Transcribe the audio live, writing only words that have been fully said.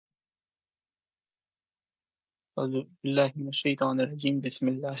बिस्मिल्लाहिर्रहमानिर्रहीम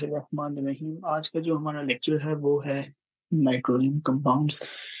बिस्मिल्लाहिर्रहमानिर्रहीम। आज का जो हमारा लेक्चर है वो है नाइट्रोजन कंपाउंड्स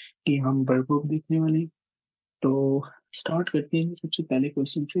की हम वर्कबुक देखने वाले हैं। तो स्टार्ट करते हैं सबसे पहले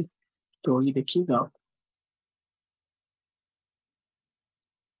क्वेश्चन से। तो ये देखिएगा आप।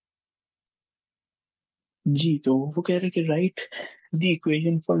 जी, तो वो कह रहे हैं कि right the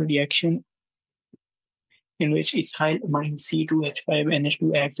equation for reaction in which ethyl amine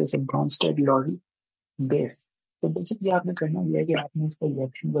C2H5NH2 acts as a Bronsted lorry base. तो बेसिकली आपने करना यह है कि आपने इसका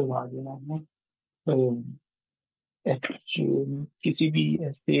रिएक्शन करवा देना है किसी भी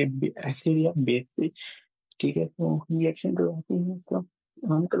ऐसे एसिड या बेस पे। ठीक है, तो रिएक्शन करवाते हैं इसका।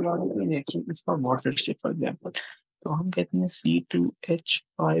 हम करवा देते हैं रिएक्शन इसका वाटर से, फॉर एग्जाम्पल। तो हम कहते हैं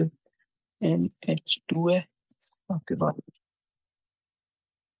C2H5NH2 है आपके पास।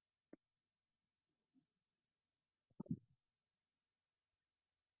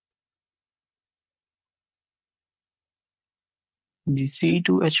 जी,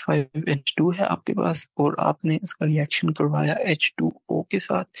 C2H5NH2 है आपके पास और आपने इसका रिएक्शन करवाया H2O के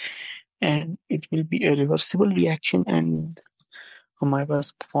साथ। And it will be A reversible reaction. And हमारे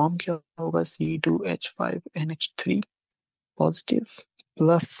पास फॉर्म क्या होगा? C2H5NH3 positive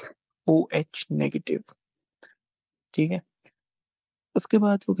plus OH negative. ठीक है, उसके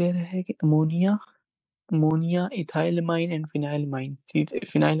बाद वो कह रहे हैं कि अमोनिया अमोनिया इथाइलमाइन एंड फिनाइलमाइन।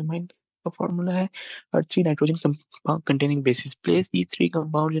 फिनाइलमाइन का फॉर्मूला है और three nitrogen containing bases. Place these three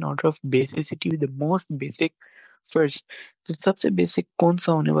compounds in order of basicity with the most basic first. तो सबसे बेसिक कौन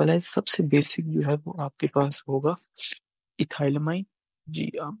सा होने वाला है? सबसे बेसिक जो है वो आपके पास होगा इथाइलमाइन।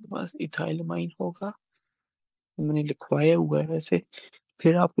 जी, आपके पास इथाइलमाइन होगा, मैंने लिखवाया हुआ है वैसे।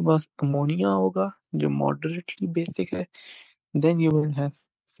 फिर आपके पास अमोनिया होगा जो मॉडरेटली बेसिक है। Then you will have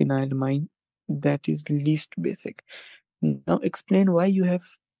फिनाइलमाइन that is least basic. Now explain why you have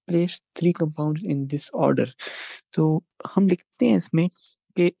placed three compounds in this order. तो हम लिखते हैं इसमें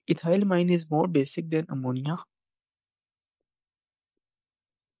कि इथाइलमाइन is more basic than ammonia,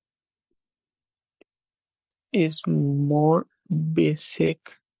 is more basic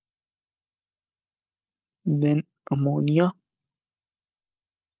than ammonia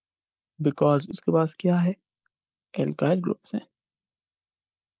because उसके पास क्या है? एल्काइल ग्रुप्स है।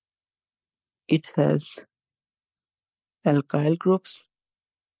 It has alkyl groups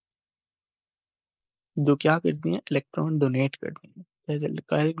जो क्या करती हैं? इलेक्ट्रॉन डोनेट करती हैं। There's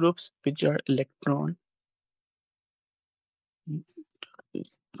alkyl groups which are electron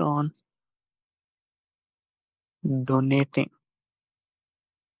donating।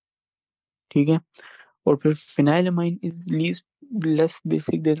 ठीक है, और फिर फिनाइलमाइन is least less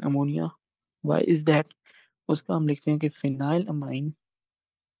basic then ammonia. Why is that? उसका हम लिखते हैं कि फिनाइलमाइन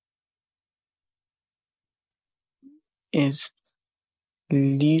is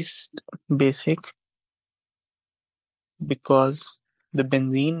least basic because the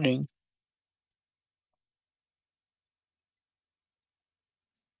benzene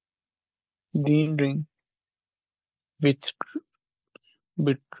ring with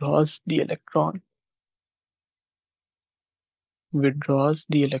withdraws the electron withdraws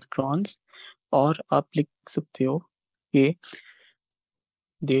the electrons। और आप लिख सकते हो कि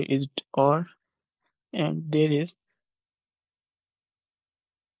there is or and there is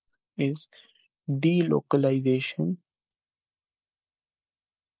delocalization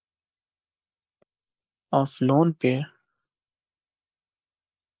of lone pair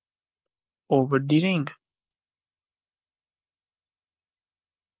over the ring।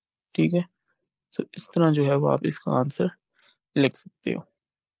 ठीक है, तो इस तरह जो है वो आप इसका आंसर लिख सकते हो।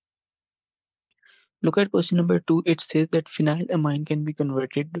 Look at question number 2. It says that phenylamine can be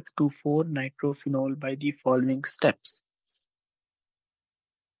converted to 4-nitrophenol by the following steps.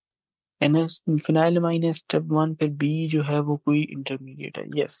 phenylamine है स्टेप 1, फिर B जो है वो कोई इंटरमीडिएट है।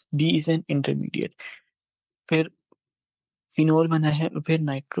 Yes, B is an intermediate. फिर फिनोल बना है और फिर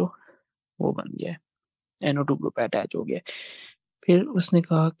नाइट्रो वो बन गया है, NO2 ग्रुप अटैच हो गया है। फिर उसने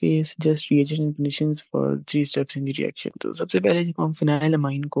कहा कि suggest reagent and conditions for 3 steps in the reaction. तो सबसे पहले जब हम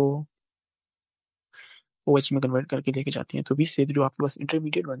फिनाइलमाइन को OH में कन्वर्ट करके लेके जाते हैं तो भी से जो आपके पास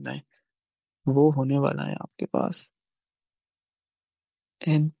इंटरमीडिएट बनना है वो होने वाला है आपके पास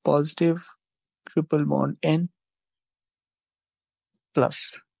N positive triple bond N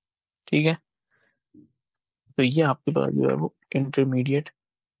plus. ठीक है, तो ये आपके पास जो है वो इंटरमीडिएट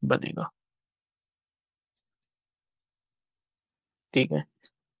बनेगा। ठीक है,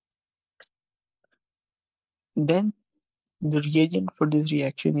 then the reagent for this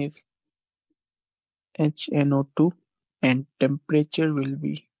reaction is HNO2 and temperature will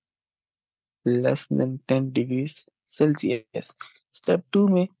be less than 10 degrees Celsius। Step 2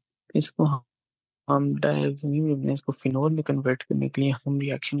 में इसको हम डायज़ोनियम लिग्नेंस को फिनोल में कन्वर्ट करने के लिए हम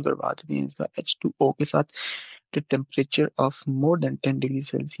रिएक्शन करवा देते हैं इसका H2O के साथ तो temperature of more than 10 degree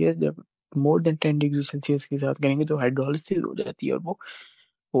Celsius. जब मोर देन 10 डिग्री सेल्सियस के साथ करेंगे तो हाइड्रोलिसिस हो जाती है और वो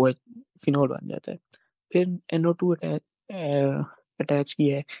OH फिनोल बन जाता है। फिर NO2 अटैच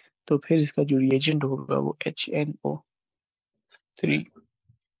किया है तो फिर इसका जो रिएजेंट होगा वो HNO3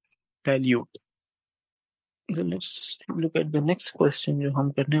 dilute. So let's look at the next question जो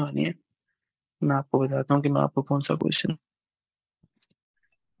हम करने वाले हैं। मैं आपको बताता हूँ कि मैं आपको कौन सा क्वेश्चन।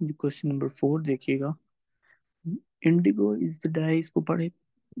 क्वेश्चन नंबर 4 देखिएगा। इंडिगो इज द डाई, इसको पढ़े,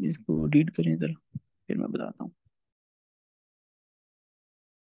 इसको रीड करें जरा, फिर मैं बताता हूँ।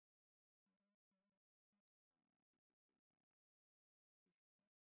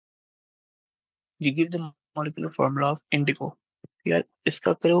 जी give the molecular formula of Indigo. यार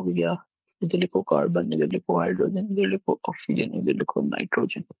इसका करोगे क्या, इधर लिखो कार्बन, इधर लिखो हाइड्रोजन, इधर लिखो ऑक्सीजन, इधर लिखो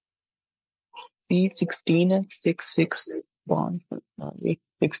नाइट्रोजन। C16 है, 6 बॉन्ड,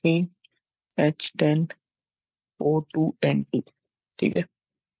 16 H10 O2 N2। ठीक है।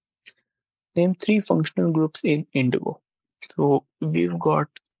 Name three functional groups in indigo. So we've got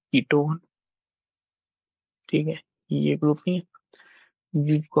ketone, ठीक है, ये ग्रुप नहीं है।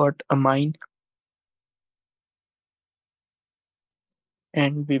 We've got amine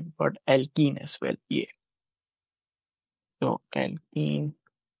and we've got alkene as well, ये। So alkene,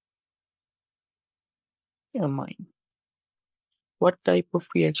 amine. What type of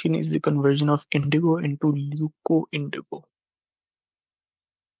reaction is the conversion of indigo into leuco-indigo?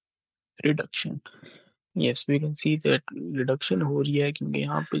 Reduction. Yes, we can see that reduction हो रही है क्योंकि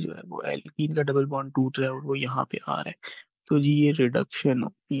यहाँ पे जो है वो alkene का डबल बॉन्ड टूट रहा है और वो यहाँ पे आ रहा है, तो जी ये रिडक्शन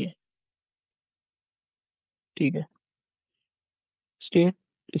होती है। ठीक है। State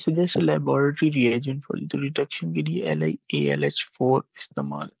suggest laboratory reagent for the reduction के लिए LiAlH4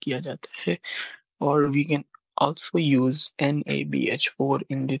 इस्तेमाल किया जाता है और we can also use NaBH4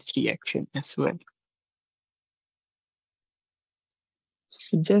 in this reaction as well.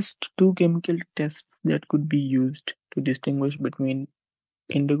 Suggest two chemical tests that could be used to distinguish between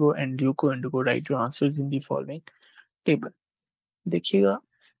indigo and leuco-indigo. Write your answers in the following table. देखिएगा,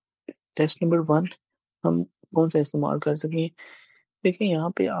 test number 1 हम कौन सा इस्तेमाल कर सकें। देखिए यहाँ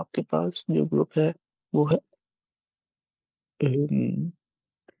पे आपके पास जो ग्रुप है वो है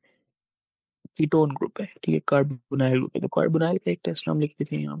कीटोन ग्रुप है, ठीक है, कार्बोनाइल ग्रुप है, तो कार्बोनाइल का एक टेस्ट नाम लिख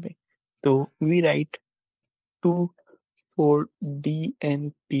देते हैं यहाँ पे। तो वी राइट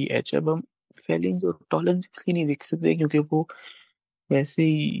 2,4-DNPH। अब हम फेलिंग और टॉलरेंस इसलिए नहीं लिख सकते क्योंकि वो वैसे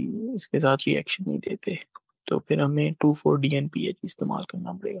ही इसके साथ रिएक्शन नहीं देते, तो फिर हमें 2,4-DNPH इस्तेमाल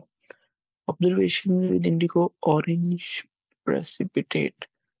करना पड़ेगा। Observation with IndiGo orange precipitate,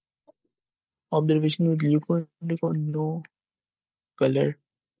 observation with leuco IndiGo no colour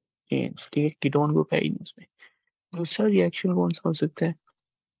change, ठीक है, कीटोन ग्रुप है ही नहीं इसमें। दूसरा रिएक्शन कौन सा हो सकता है,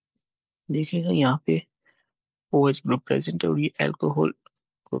 देखिएगा यहाँ पे OH ग्रुप प्रेजेंट है और ये अल्कोहल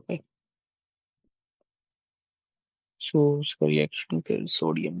ग्रुप है, सो इसका रिएक्शन फिर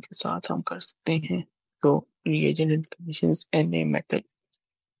सोडियम के साथ हम कर सकते हैं। तो reagent and conditions Na metal,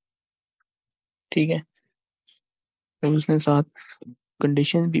 ठीक है। फिर उसने साथ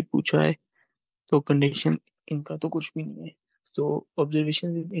कंडीशन भी पूछा है, तो कंडीशन इनका तो कुछ भी नहीं है। तो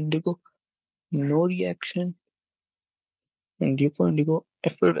observation with Indigo no reaction, Indigo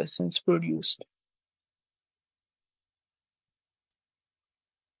effervescence produced.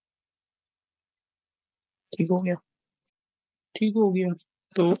 ठीक हो गया, ठीक हो गया।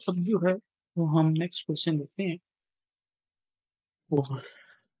 तो अब जो है वो हम नेक्स्ट क्वेश्चन देखते हैं। वो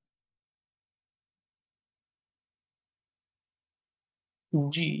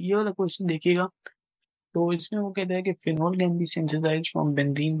जी ये वाला क्वेश्चन देखिएगा। तो इसमें वो कहता है कि phenol can be synthesized from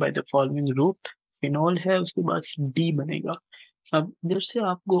benzene by the following root. Phenol है उसके बाद डी बनेगा। अब जब से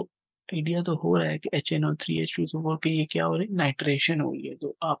आपको आइडिया तो हो रहा है कि HNO3H2SO4 की ये क्या हो रही है, नाइट्रेशन हो रही है,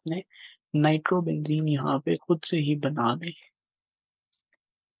 तो आपने नाइट्रोबेंजीन यहाँ पे खुद से ही बना दे,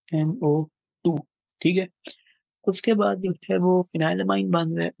 NO2। ठीक है। उसके बाद जो है वो फिनाइलमाइन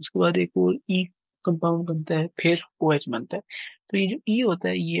बन रहा है, उसके बाद एक और ई कंपाउंड बनता है, फिर OH बनता है। तो ये जो ई होता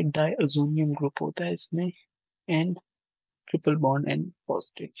है ये डायazonium ग्रुप होता है, इसमें N triple bond N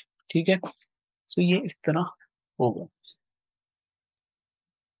positive. ठीक है। तो ये इस तरह होगा।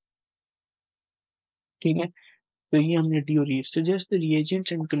 ठीक है। तो ये हमने डी और ई suggest the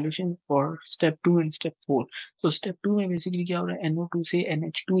reagents and condition for step 2 and step 4। तो स्टेप 2 में बेसिकली क्या हो रहा है, NO2 से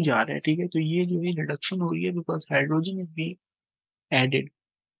NH2 जा रहा है, ठीक है, तो ये जो है रिडक्शन हो रही है because hydrogen is be added.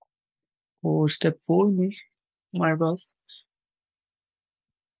 और स्टेप 4 में हमारे पास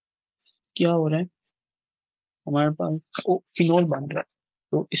क्या हो रहा है, हमारे पास फिनोल बन रहा है।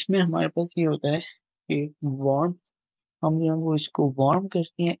 तो इसमें हमारे पास ये होता है कि वार्म, हम जो है वो इसको वार्म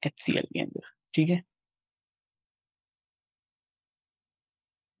करते हैं HCl के अंदर, ठीक है।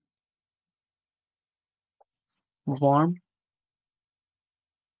 वार्म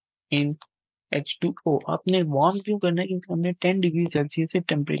इन H2O। आपने वार्म क्यों करना है? क्योंकि हमने 10 डिग्री सेल्सियस से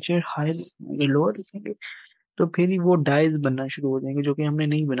टेम्परेचर हाई लोअर रखेंगे तो फिर ही वो डाइज बनना शुरू हो जाएंगे, जो कि हमने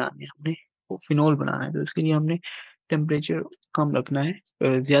नहीं बनाने, हमने वो फिनोल बनाना है। तो उसके लिए हमने टेम्परेचर कम रखना है,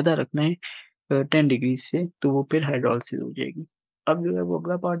 ज्यादा रखना है 10 डिग्री से, तो वो फिर हाइड्रोलिसिस हो जाएगी। अब जो है वो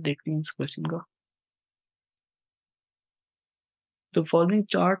अगला पार्ट देखते हैं इस क्वेश्चन का। The following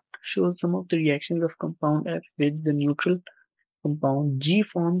chart shows some of the reactions of compound F with the neutral compound. G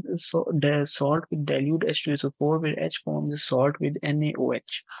forms the salt with dilute H2SO4, where H forms the salt with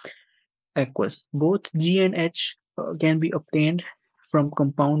NaOH aqueous. Both G and H can be obtained from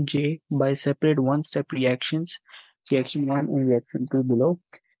compound J by separate one-step reactions, reaction 1 and reaction 2 below.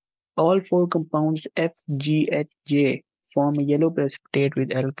 All four compounds F, G, H, J form a yellow precipitate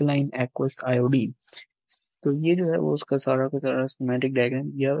with alkaline aqueous iodine. तो ये जो है वो उसका सारा का सारा schematic diagram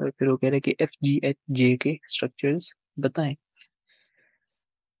दिया हुआ है। फिर वो कह रहे हैं कि FGHJ के स्ट्रक्चर्स बताएं।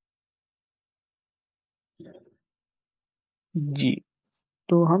 जी,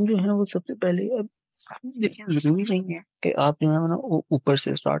 तो हम जो है वो सबसे पहले, अब देखिए जरूरी नहीं है कि आप जो है ना वो ऊपर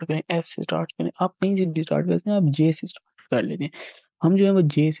से स्टार्ट करें, F से स्टार्ट करें, आप कहीं से भी स्टार्ट करते हैं, आप J से स्टार्ट कर लेते हैं। हम जो है वो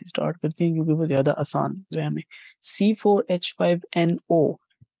J से स्टार्ट करते हैं क्योंकि वो ज्यादा आसान लग रहा है हमें। C4H5NO,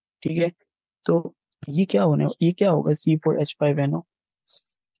 ठीक है। तो ये क्या होगा C4H5NO?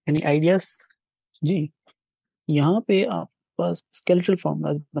 Any ideas? जी, यहाँ पे आप बस स्केलेटल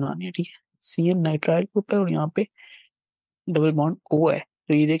फॉर्मूला बनाने हैं, ठीक है। CN नाइट्राइल ग्रुप है और यहाँ पे डबल बॉन्ड O है।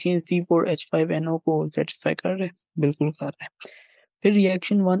 तो ये देखिए C4H5NO को सेटिस्फाई कर रहे हैं, बिल्कुल कर रहे हैं। फिर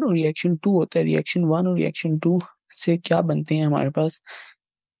रिएक्शन 1 और रिएक्शन 2 होता है। रिएक्शन 1 और रिएक्शन 2 से क्या बनते हैं? हमारे पास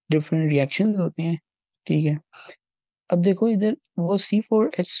डिफरेंट रिएक्शंस होते हैं, ठीक है। अब देखो इधर वो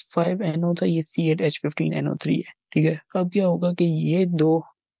C4H5NO था, ये C8H15NO3 है, ठीक है। अब क्या होगा कि ये दो,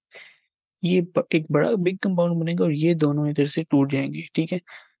 एक बड़ा बिग कंपाउंड बनेगा और ये दोनों इधर से टूट जाएंगे, ठीक है।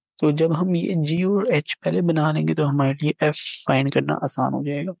 तो जब हम ये G और H पहले बना लेंगे तो हमारे लिए F फाइंड करना आसान हो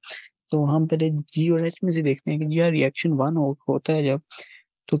जाएगा। तो हम पहले G और H में से देखते हैं कि जी यार रिएक्शन 1 होता है जब,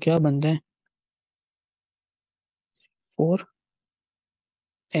 तो क्या बनता है?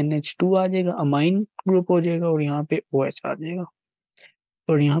 4NH2 आ जाएगा, अमाइन ग्रुप हो जाएगा, और यहाँ पे OH आ जाएगा।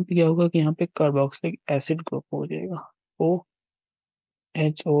 और यहाँ पे क्या होगा कि यहाँ पे कार्बोक्सिलिक एसिड ग्रुप हो जाएगा,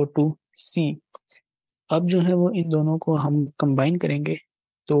 OHO2C। अब जो है वो इन दोनों को हम कंबाइन करेंगे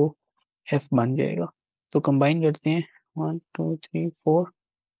तो F बन जाएगा। तो कंबाइन करते हैं, 1 2 3 4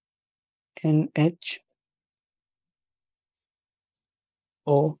 NHO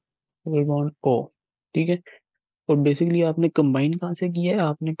डबल बॉन्ड O, ठीक है। और बेसिकली आपने कंबाइन कहाँ से किया है?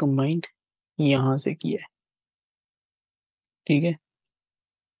 आपने कंबाइन यहाँ से किया है, ठीक है।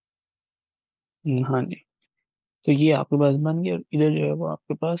 हाँ जी, तो ये आपके पास बन गया और इधर जो है वो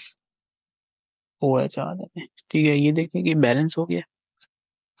आपके पास OH आ जाते हैं, ठीक है। ये देखिए कि बैलेंस हो गया,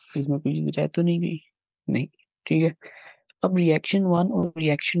 इसमें कोई रह तो नहीं गई, नहीं, ठीक है। अब रिएक्शन 1 और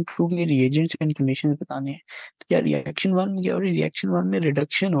रिएक्शन 2 के रिएजेंट्स एंड कंडीशंस बताने हैं। तो यार रिएक्शन 1 में क्या हो रही है? रिएक्शन 1 में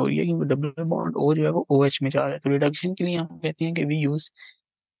रिडक्शन हो रही है क्योंकि डबल बॉन्ड O जो है वो OH में जा रहा है। तो रिडक्शन के लिए हम कहते हैं कि we use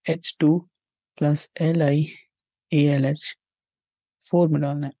H2 plus LiAlH4 में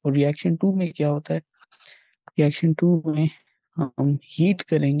डालना है। और रिएक्शन 2 में क्या होता है? रिएक्शन 2 में हम हीट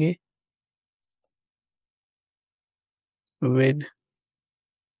करेंगे विद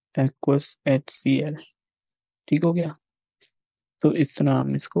एक्वस HCl, ठीक हो गया। तो इस तरह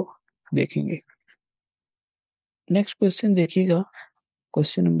हम इसको देखेंगे। नेक्स्ट क्वेश्चन देखिएगा,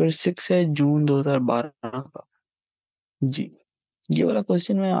 क्वेश्चन नंबर 6 है जून 2012 का। जी, ये वाला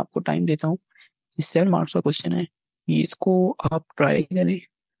क्वेश्चन मैं आपको टाइम देता हूँ, 7 मार्क्स का क्वेश्चन है। ये इसको आप ट्राई करें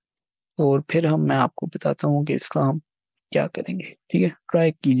और फिर मैं आपको बताता हूँ कि इसका हम क्या करेंगे, ठीक है।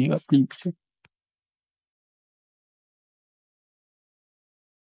 ट्राई कीजिएगा प्लीज से।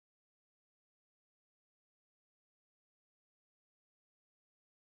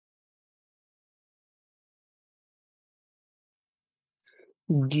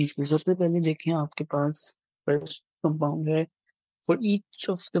 जी, तो सबसे पहले देखें आपके पास फर्स्ट कंपाउंड है। For each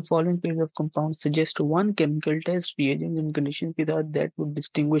of the following pairs of compounds, suggest one chemical test reagent and conditions के साथ that would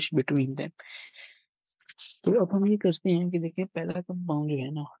distinguish between them। तो अब हम ये करते हैं कि देखिए पहला कंपाउंड जो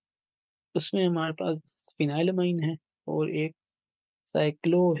है ना, उसमें हमारे पास फिनाइलमाइन है और एक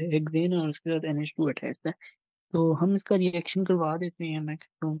साइक्लोहेक्सेन है और उसके साथ NH2 अटैच है। तो हम इसका रिएक्शन करवा देते हैं, मैं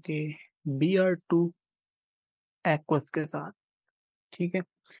कहता हूँ कि Br2 एक्वस के साथ, ठीक है।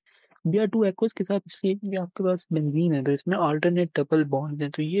 Br2 एक्वस के साथ इसलिए क्योंकि आपके पास बेंजीन है, तो इसमें अल्टरनेट डबल बॉन्ड है,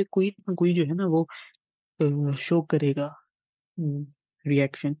 तो ये कोई ना कोई जो है ना वो शो करेगा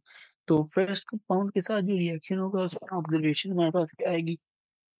रिएक्शन। तो फर्स्ट कंपाउंड के साथ जो रिएक्शन होगा उसमें ऑब्जर्वेशन हमारे पास क्या आएगी,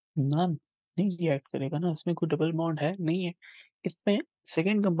 नॉन, नहीं रिएक्ट करेगा ना, उसमें कोई डबल बॉन्ड है नहीं है। इसमें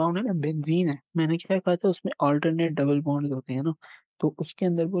सेकंड कंपाउंड है ना बेंजीन है, मैंने क्या कहा था उसमें अल्टरनेट डबल बॉन्ड होते हैं ना, तो उसके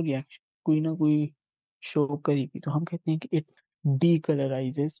अंदर वो रिएक्शन कोई ना कोई शो करेगी, तो हम कहते हैं कि इट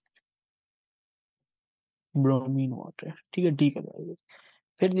डीकलराइजेस ब्रोमीन वाटर, ठीक है, डीकलराइजेस।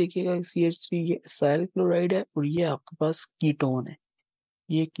 फिर देखिएगा CH3 ये एसाइल क्लोराइड है और ये आपके पास कीटोन है,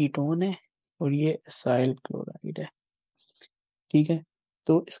 ये कीटोन है और ये एसाइल क्लोराइड है, ठीक है।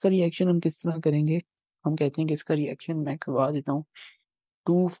 तो इसका रिएक्शन हम किस तरह करेंगे, हम कहते हैं कि इसका रिएक्शन मैं करवा देता हूँ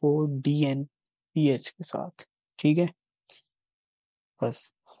 2,4-DNPH के साथ, ठीक है,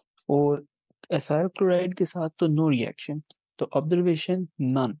 बस। और एसाइल क्लोराइड के साथ तो नो रिएक्शन, तो ऑब्जर्वेशन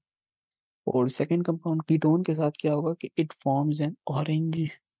नन। और सेकंड कंपाउंड कीटोन के साथ क्या होगा कि it forms an orange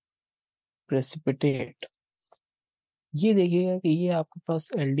precipitate. ये देखिएगा कि ये आपके पास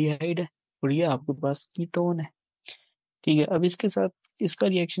एल्डिहाइड है और ये आपके पास कीटोन है, ठीक है। अब इसके साथ इसका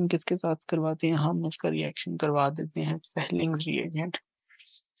रिएक्शन किसके साथ करवाते हैं, हम इसका रिएक्शन करवा देते हैं फेलिंग्स रिएजेंट,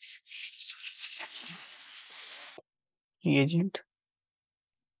 रिएजेंट,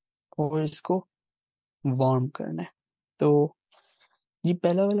 और इसको वार्म करना है। तो ये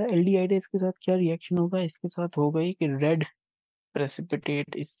पहला वाला एल्डिहाइड है, इसके साथ क्या रिएक्शन होगा, इसके साथ होगा कि रेड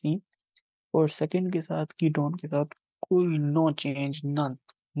प्रेसिपिटेट इज सीन। और सेकंड के साथ कीटोन के साथ कोई no change, none,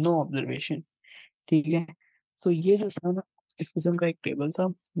 no observation, ठीक है। तो ये जो था ना इस किस्म का एक टेबल था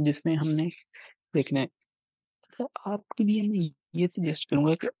जिसमें हमने देखना है। तो आपके लिए मैं ये सजेस्ट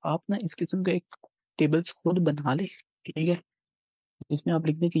करूंगा कि आप ना इस किस्म का एक टेबल्स खुद बना ले, ठीक है, जिसमें आप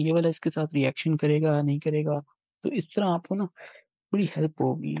लिख दें कि ये वाला इसके साथ रिएक्शन करेगा नहीं करेगा, तो इस तरह आपको ना बड़ी हेल्प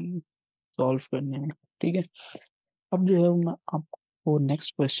होगी सॉल्व करने में, ठीक है। अब जो है मैं आपको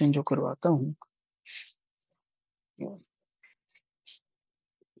नेक्स्ट क्वेश्चन जो करवाता हूँ,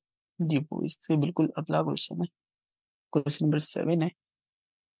 जी वो इससे बिल्कुल अगला क्वेश्चन है, क्वेश्चन नंबर 7 है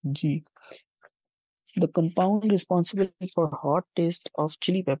जी। The compound responsible for hot test of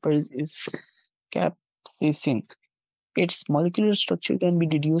Chili Peppers is capsaicin. Its molecular structure can be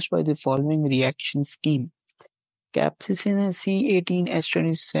deduced by the following reaction scheme. Capsaicin है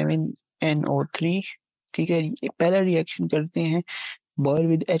C18H27NO3, ठीक है। ये पहला रिएक्शन करते हैं बॉयल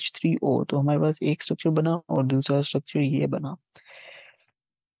विद H3O, तो हमारे पास एक स्ट्रक्चर बना और दूसरा स्ट्रक्चर ये बना।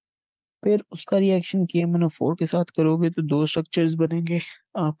 फिर उसका रिएक्शन KMnO4 के साथ करोगे तो दो स्ट्रक्चर्स बनेंगे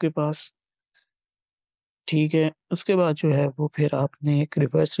आपके पास, ठीक है। उसके बाद जो है वो फिर आपने एक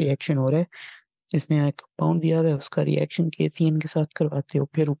रिवर्स रिएक्शन हो रहा है जिसमें एक कंपाउंड दिया हुआ है, उसका रिएक्शन KCN के साथ करवाते हो,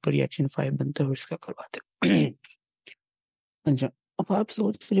 फिर ऊपर रिएक्शन 5 बनता है और इसका करवाते हो। अच्छा, अब आप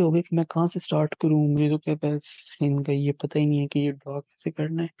सोच रहे होगे कि मैं कहाँ से स्टार्ट करूँ, मुझे तो क्या सीन का ये पता ही नहीं है कि ये ड्रॉ कैसे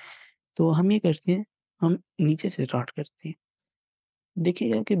करना है। तो हम ये करते हैं, हम नीचे से स्टार्ट करते हैं।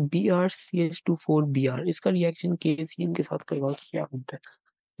 देखिएगा कि BrCH2 4Br इसका रिएक्शन KCN के साथ करवाओ तो क्या बनता है,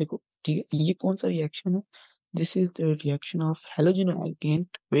 देखो, ठीक है, ये कौन सा रिएक्शन है, this is the reaction of halogen alkene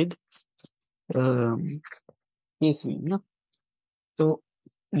with KCN ना। तो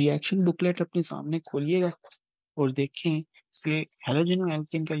रिएक्शन बुकलेट अपने सामने खोलिएगा और देखें कि हेलोजन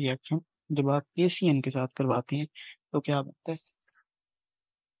एल्केन का रिएक्शन जब आप KCN के साथ करवाते हैं तो क्या बनता है।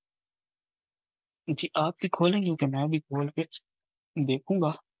 जी आप भी खोलेंगे क्योंकि मैं भी खोल के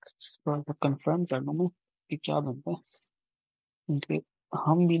देखूंगा, थोड़ा सा कंफर्म कर लूंगा कि क्या बनता है, क्योंकि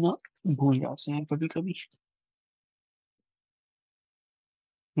हम भी ना भूल जाते हैं कभी कभी।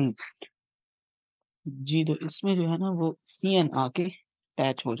 हम्म, जी तो इसमें जो है ना वो CN आके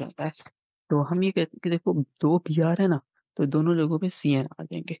अटैच हो जाता है, तो हम ये कहते हैं कि देखो दो PR है ना, तो दोनों जगहों पे CN आ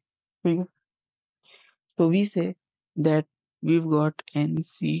जाएंगे, ठीक है। तो we say that we've got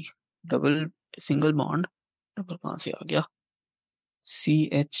NC double single bond, double कहाँ से आ गया,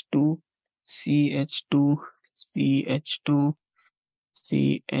 CH2 CH2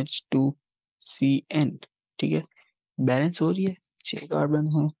 CH2 CN, ठीक है। बैलेंस हो रही है, 6 कार्बन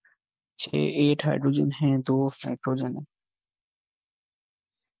है, 8 हाइड्रोजन है, 2 नाइट्रोजन है,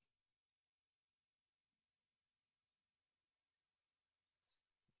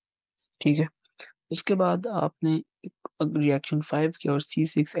 ठीक है। उसके बाद आपने रिएक्शन 5 किया और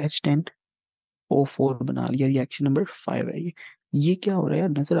C6H10O4 बना लिया, रिएक्शन नंबर 5 है ये क्या हो रहा है यार,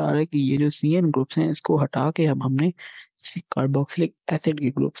 नजर आ रहा है कि ये जो CN ग्रुप्स हैं इसको हटा के अब हमने कार्बोक्सिलिक एसिड के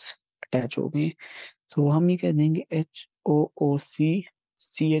ग्रुप्स अटैच हो गए हैं। तो हम ये कह देंगे HOOC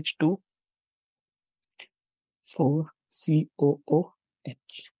CH2 4COOH,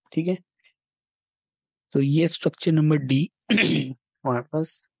 ठीक है। तो ये स्ट्रक्चर नंबर D हमारे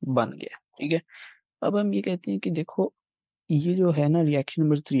पास बन गया। ठीक है, अब हम ये कहते हैं कि देखो ये जो है ना रिएक्शन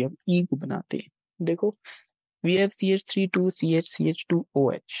नंबर 3, अब ई को बनाते हैं। देखो we have C H three to C H two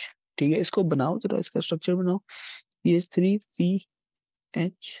O H. ठीक है, इसको बनाओ जरा, इसका स्ट्रक्चर बनाओ। C H three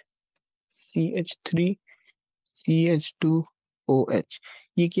H C H three C H two O H.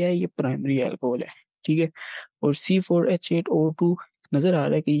 ये क्या है, ये प्राइमरी अल्कोहल है। ठीक है, और सी four H eight O two, नजर आ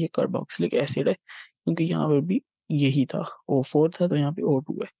रहा है कि ये कार्बोक्सिलिक एसिड है, क्योंकि यहाँ पर भी यही था, ओ फोर था तो यहाँ पे ओ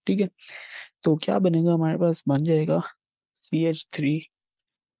टू है। ठीक है, तो क्या बनेगा हमारे पास, बन जाएगा C H three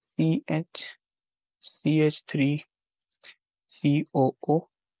C H three C ओ ओ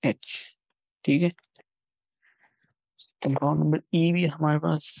एच। ठीक है, कंपाउंड नंबर ई भी हमारे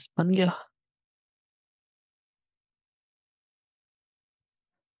पास बन गया।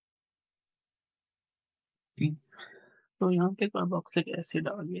 ठीक, तो यहाँ पे कार्बोक्सिलिक एसिड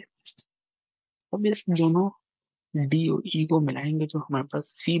आ गया। अब इस दोनों डी और ई को मिलाएंगे तो हमारे पास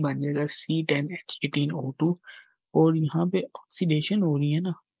सी बन जाएगा C10H18O2। और यहाँ पे ऑक्सीडेशन हो रही है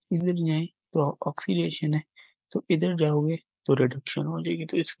ना, इधर जाए तो ऑक्सीडेशन है, तो इधर जाओगे तो रिडक्शन हो जाएगी,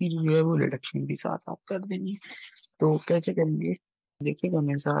 तो इसकी जो है वो रिडक्शन भी साथ आप कर देनी है। तो कैसे करेंगे, देखिएगा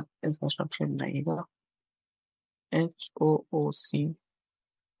मेरे साथ, इसका स्ट्रक्चर बनाइएगा। HOOC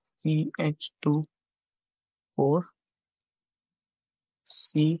CH2 4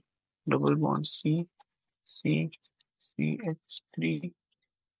 C double bond C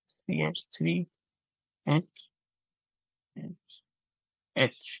CH3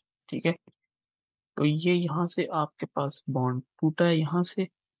 ठीक है, तो ये यहाँ से आपके पास बॉन्ड टूटा है यहाँ से,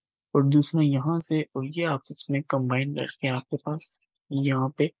 और दूसरा यहाँ से, और ये आपस में कंबाइन करके आपके पास यहाँ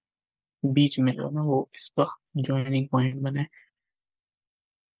पे बीच में जो है ना वो इसका ज्वाइनिंग पॉइंट बना है।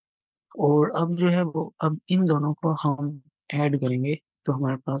 और अब जो है वो, अब इन दोनों को हम ऐड करेंगे तो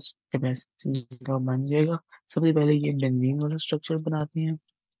हमारे पास कैपेसिटी का बन जाएगा। सबसे पहले ये बेंजीन वाला स्ट्रक्चर बनाते हैं।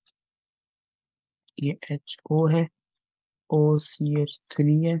 ये एच ओ है, ओ सी एच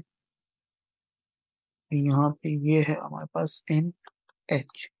थ्री है, यहाँ पे ये है हमारे पास एन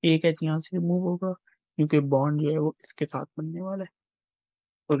एच, एक एच यहाँ से रिमूव होगा क्योंकि बॉन्ड जो है वो इसके साथ बनने वाला है।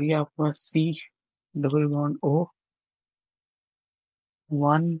 और ये आपके पास C double bond O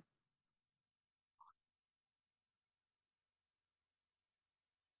one,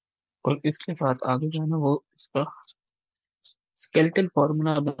 और इसके साथ आगे जो है ना वो इसका स्केलेटल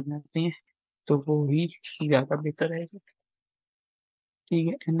फॉर्मूला बनाते हैं, तो वो ही ज्यादा बेहतर रहेगा। ठीक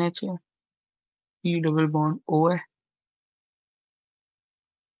है, एन एच है, सी डबल बॉन्ड ओ है,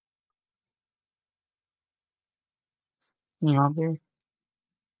 यहाँ पे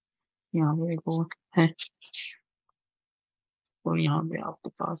एक और है, और यहाँ पे आपके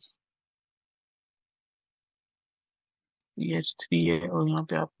पास एच थ्री है, और यहाँ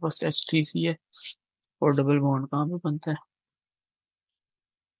पे आपके पास एच थ्री सी है। और डबल बॉन्ड कहाँ पे बनता है,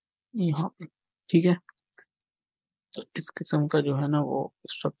 यहाँ पे। ठीक है, तो इस किस्म का जो है ना वो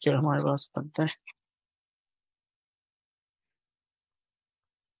स्ट्रक्चर हमारे पास बनता है।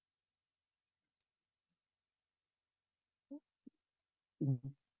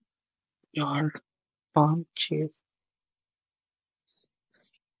 चार, पाँच, छः,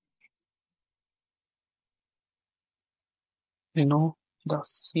 9, 10,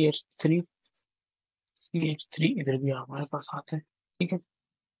 सी एच थ्री इधर भी हमारे पास आते हैं। ठीक है,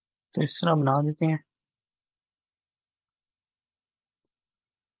 तो इस तरह बना देते हैं।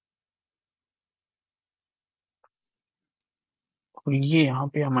 और ये यहाँ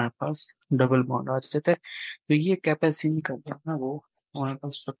पे हमारे पास डबल बॉन्ड आ जाता है, तो ये कैपेसिटी का जो है ना वो हमारे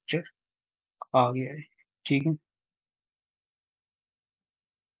पास स्ट्रक्चर आ गया है। ठीक है,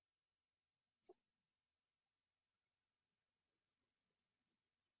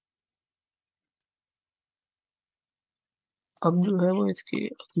 अब जो है वो इसके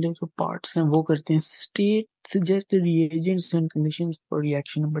अगले जो पार्ट्स हैं वो करते हैं। State suggest reagents and conditions for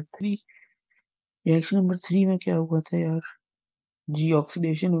reaction number 3। Reaction number 3 में क्या हुआ था यार, जी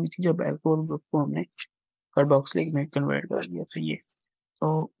ऑक्सीडेशन हुई थी जब अल्कोहल ग्रुप को हमने कार्बोक्सिलिक में कन्वर्ट कर दिया था ये।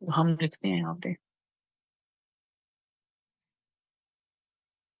 तो हम लिखते हैं यहाँ पे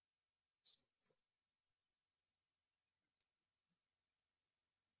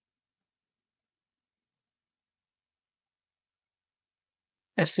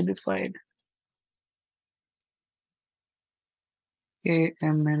acidified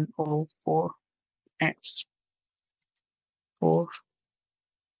AMnO4 4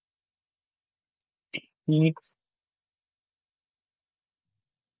 heats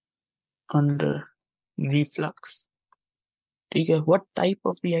under reflux। ठीक है, what type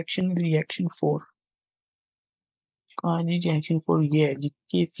of reaction is reaction 4। हाँ जी, रिएक्शन 4 ये है जी,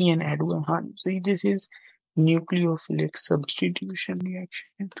 KCN ऐड हुआ। हाँ, so this is nucleophilic substitution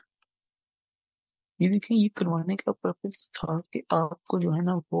reaction. ये देखिए, ये करवाने का पर्पस था कि आपको जो है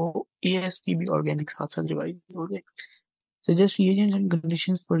ना वो एएस की भी ऑर्गेनिक साथ साथ रिवाइज हो गए। Suggest reagents and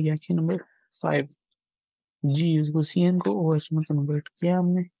conditions for reaction number 5। जी, उसको सीएन को ओएच में कन्वर्ट किया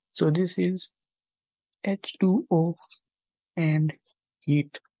हमने। So this is H2O and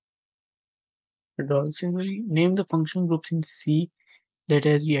heat. Name the functional groups in C that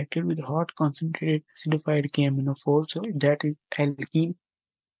has reacted with hot concentrated acidified KMnO4. So that is alkene.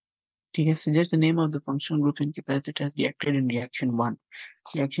 ठीक है, suggest the name of the functional group in capacity that has reacted in reaction 1.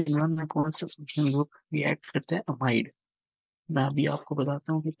 Reaction 1 में कौन सा functional group react करता है? amide. मैं अभी आपको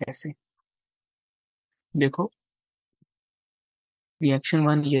बताता हूँ कि कैसे। देखो, रिएक्शन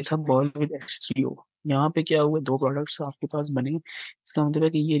 1 ये था बॉल विद H3O। यहाँ पे क्या हुआ, दो प्रोडक्ट्स आपके पास बने। इसका मतलब है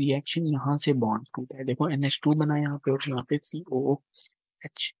कि ये रिएक्शन यहाँ से बॉन्ड टूटा है। देखो NH2 बना यहाँ पे और यहाँ पे COOH।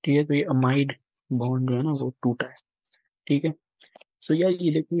 ठीक है, तो ये अमाइड बॉन्ड जो है ना वो टूटा है। ठीक है, तो यार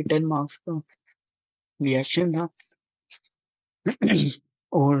ये देखिए 10 मार्क्स का रिएक्शन था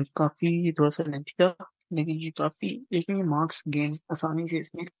और काफी थोड़ा सा लेंथी था, लेकिन ये काफी, लेकिन मार्क्स गेन आसानी से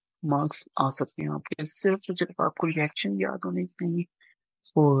इसमें मार्क्स आ सकते हैं आपके, सिर्फ और सिर्फ आपको रिएक्शन याद होने चाहिए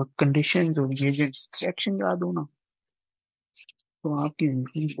और कंडीशंस और रिएजेंट्स रिएक्शन याद होना, तो आपकी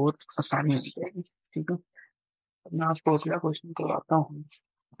जिंदगी बहुत आसानी हो जाएगी। ठीक है, अब मैं आपको अगला क्वेश्चन करवाता हूँ,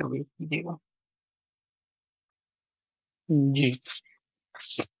 तो वेट कीजिएगा। जी,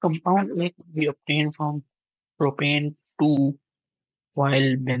 कंपाउंड एक भी obtained from propane 2 while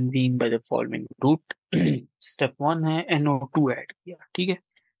benzene by the following route। Step 1 है NO2 ऐड किया। ठीक है,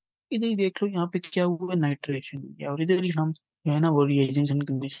 इधर ही देख लो, यहाँ पे क्या हुआ, नाइट्रेशन हो गया, और इधर ही हम जो है ना वो रिएजेंट्स एंड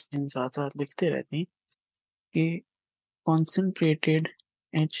कंडीशन साथ साथ लिखते रहते हैं कि concentrated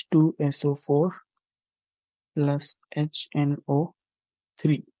H2SO4 प्लस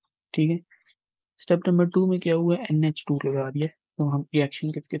HNO3। ठीक है, स्टेप नंबर 2 में क्या हुआ, NH2 लगा दिया, तो हम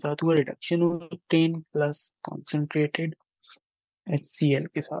रिएक्शन किसके साथ हुआ, reduction of 10 plus concentrated HCl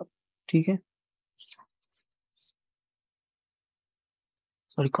के साथ। ठीक है,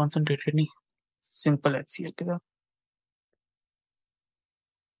 सॉरी कॉन्सेंट्रेटेड नहीं, सिंपल HCl के साथ।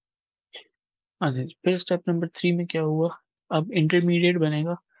 अच्छा, फिर स्टेप नंबर 3 में क्या हुआ, अब इंटरमीडिएट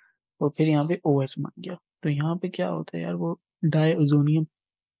बनेगा और फिर यहाँ पे OH बन गया, तो यहाँ पे क्या होता है यार, वो डायओजोनियम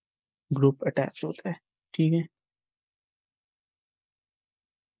ग्रुप अटैच होता है। ठीक है,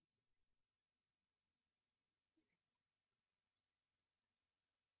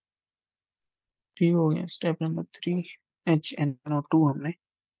 ठीक हो गया। स्टेप नंबर 3, HNO2 हमने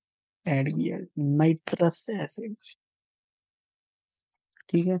ऐड किया, नाइट्रस एसिड।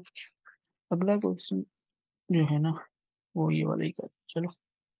 ठीक है, अगला क्वेश्चन जो है ना वो ये वाला ही कर, चलो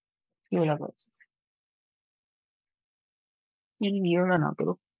ये वाला कर, ये वाला ना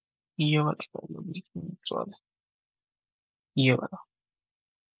करो, ये वाला कर लो बीच में सवाल, ये वाला।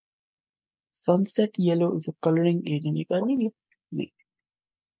 Sunset yellow is a colouring agent, ये कर लेंगे? नहीं,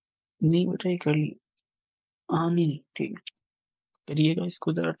 नहीं बेटा ये कर लिया। हाँ नहीं नहीं, ठीक है, करिएगा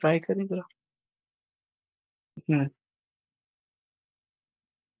इसको, जरा ट्राई करें जरा। हम्म,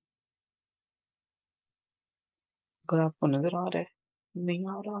 अगर आपको नजर आ रहा है, नहीं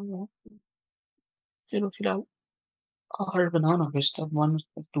आ रहा है, चलो फिलहाल हार्ड बनाओ ना, फिर स्टेप 1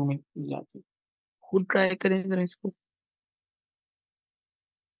 स्टेप 2 में जाके खुद ट्राई करें जरा इसको।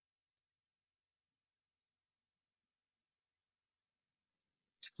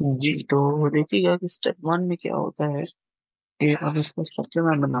 जी, तो देखिएगा कि स्टेप 1 में क्या होता है कि अब इसका स्ट्रक्चर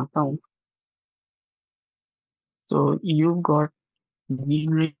मैं बनाता हूँ। तो you got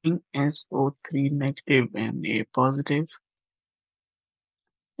mean ring SO3 negative and A positive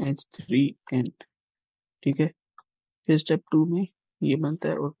H3N। ठीक है, फिर स्टेप 2 में ये बनता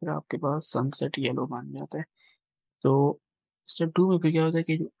है और फिर आपके पास सनसेट येलो बन जाता है। तो स्टेप 2 में फिर क्या होता है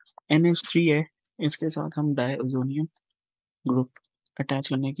कि जो NH3 है, इसके साथ हम डायओजोनियम ग्रुप अटैच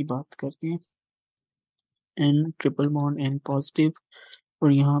करने की बात करते हैं, N triple bond N positive,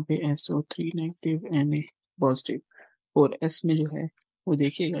 और यहाँ पे SO3 नेगेटिव Na पॉजिटिव, और S में जो है वो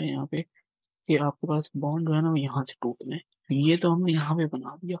देखिएगा यहाँ पे कि आपके पास बॉन्ड जो है ना वो यहाँ से टूटना है, ये तो हमने यहाँ पे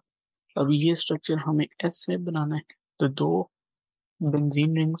बना दिया। अब ये स्ट्रक्चर हमें S में बनाना है, तो दो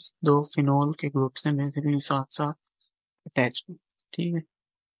बेंजीन रिंग्स, दो फिनोल के ग्रुप्स हैं बेंजीन साथ साथ अटैच में। ठीक है,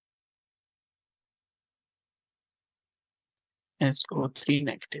 SO3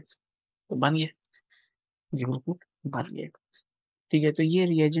 नेगेटिव, तो बन गया, ये बिल्कुल बन गया। ठीक है, तो ये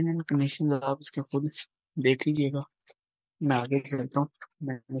रिएजेंट एंड कंडीशन आप इसके खुद देख लीजिएगा। मैं आगे चलता हूँ,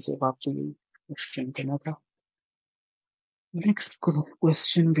 मैंने सिर्फ आपसे ये क्वेश्चन करना था। नेक्स्ट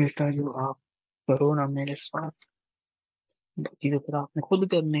क्वेश्चन बेटा जो आप करो ना मेरे साथ, बाकी तो फिर आपने खुद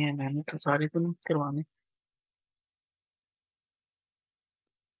करने हैं, मैंने तो सारे तो नहीं करवाने।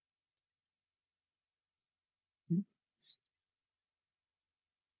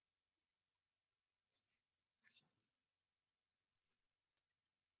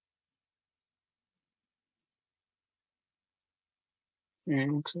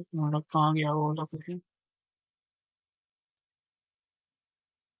 एक से मतलब कहाँ गया वो वाला क्वेश्चन?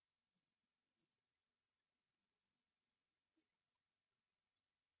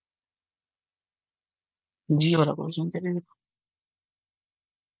 जी वाला क्वेश्चन कह रहे हैं।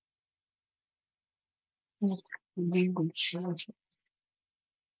 बिल्कुल sure, sure।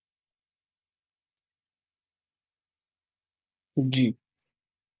 जी,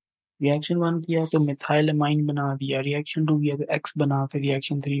 रिएक्शन वन किया तो मिथाइल अमाइन बना दिया, रिएक्शन टू किया तो एक्स बना, फिर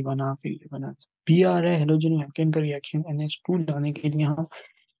रिएक्शन थ्री बना, फिर ये बना। पी आ रहा है हेलोजन एल्केन का रिएक्शन NH2 लाने के लिए हम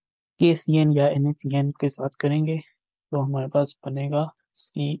KCN या NaCN के साथ करेंगे, तो हमारे पास बनेगा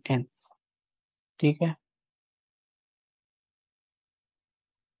CN। ठीक है,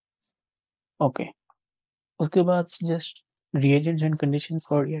 ओके। उसके बाद just reagents and condition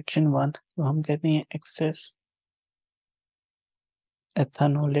for reaction one, तो हम कहते हैं एक्सेस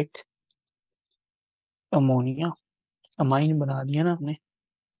एथेनोलिक अमोनिया, अमाइन बना दिया ना हमने।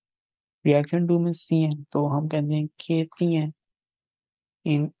 रिएक्शन टू में CN, तो हम कहते हैं KCN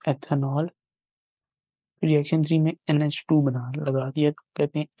इन एथेनॉल। रिएक्शन थ्री में NH2 बना लगा दिया, तो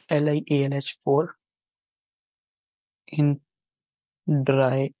कहते हैं LiAlH4 इन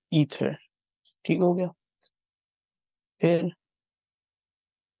ड्राई ईथर। ठीक हो गया। फिर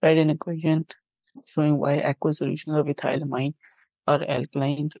write an equation showing why aqueous solutions of ethylamine are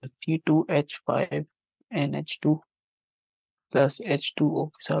alkaline, तो C2H5NH2 प्लस H2O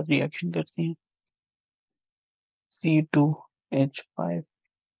के साथ रिएक्शन करते हैं,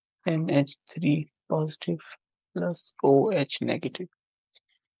 C2H5NH3 positive plus OH negative.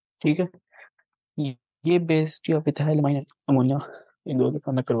 ठीक है, ये ये बेस्ड ऑफ इथाइलमाइन अमोनिया एक दो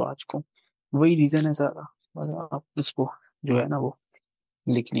दफा मैं करवा चुका हूँ, वही रीजन है सारा। बस आप इसको जो है ना वो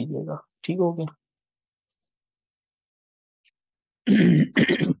लिख लीजिएगा। ठीक हो गया।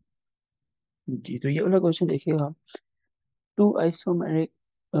 जी, तो ये वाला क्वेश्चन देखिएगा आप। To isomeric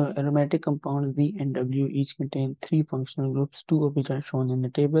aromatic compounds B and W each contain three functional groups, two of which are shown in the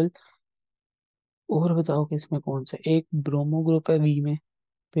table। और बताओ कि इसमें कौन सा एक ब्रोमो ग्रुप है बी में,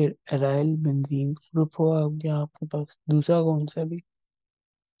 फिर एराइल बेंजीन ग्रुप होगा क्या आपके पास, दूसरा कौन सा भी,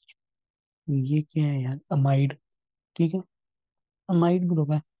 ये क्या है यार, अमाइड। ठीक है, अमाइड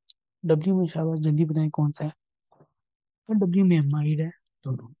ग्रुप है। डब्ल्यू में शाबाश, जल्दी बताएं कौन सा है। तो डब्ल्यू में अमाइड है,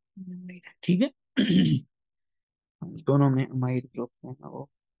 दोनों में अमाइड है। ठीक है। दोनों में अमाइड जो है ना वो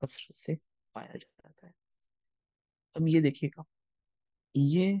कसरत से पाया जाता है। अब ये देखिएगा,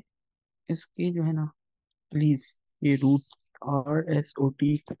 ये इसके जो है ना, प्लीज ये रूट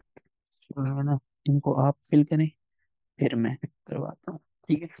RSOT जो है ना, इनको आप फिल करें, फिर मैं करवाता हूँ।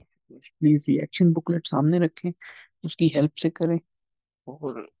 ठीक है, प्लीज रिएक्शन बुकलेट सामने रखें, उसकी हेल्प से करें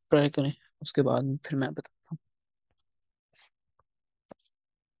और ट्राई करें, उसके बाद फिर मैं बताता हूँ।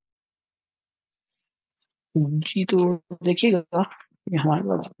 जी, तो देखिएगा, ये हमारे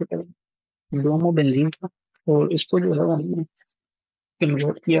पास ब्रोमो बेंजीन था, और इसको जो है हमने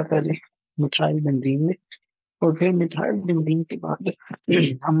कन्वर्ट किया पहले मिथाइल बेंजीन में, और फिर मिथाइल बेंजीन के बाद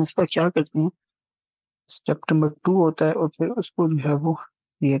हम इसका क्या करते हैं, स्टेप नंबर टू होता है, और फिर उसको जो है वो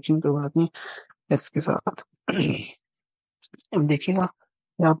रिएक्शन करवाते हैं एस के साथ। अब देखिएगा,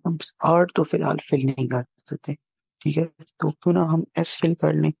 यहाँ पर हम आर तो फिलहाल फिल नहीं कर सकते। ठीक है, तो क्यों ना हम एस फिल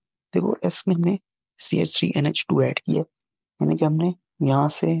कर लें। देखो, एस में हमने CH3NH2 ऐड किया, यानी कि हमने यहाँ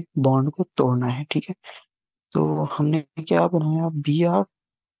से बॉन्ड को तोड़ना है। ठीक है, तो हमने क्या बनाया, Br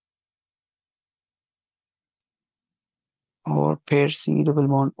और फिर C double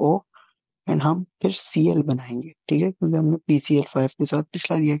bond O, and हम फिर Cl बनाएंगे। ठीक है, क्योंकि हमने PCl5 के साथ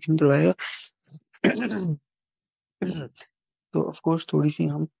पिछला रिएक्शन करवाया। तो ऑफ कोर्स थोड़ी सी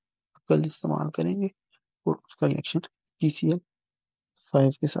हम अक्ल इस्तेमाल करेंगे और उसका रिएक्शन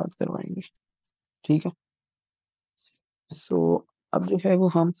PCl5 के साथ करवाएंगे। ठीक है, तो अब जो है वो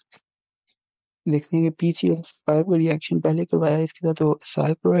हम देखते हैं कि PCl5 का रिएक्शन पहले करवाया इसके साथ, तो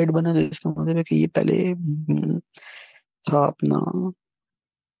साइक्लोराइड बना, तो इसका मतलब है कि ये पहले था अपना,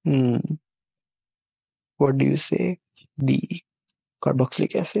 व्हाट डू यू से, बी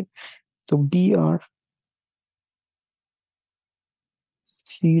कार्बोक्सिलिक एसिड। तो BrC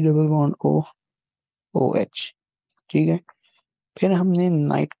double bond O OH। ठीक है, फिर हमने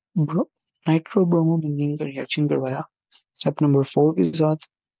नाइट्रोब्रोमोबेंजीन का रिएक्शन करवाया स्टेप नंबर 4 के साथ,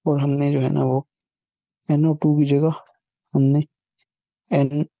 और हमने जो है ना वो NO2 की जगह हमने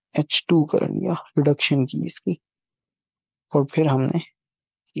NH2 कर लिया, रिडक्शन की इसकी। और फिर हमने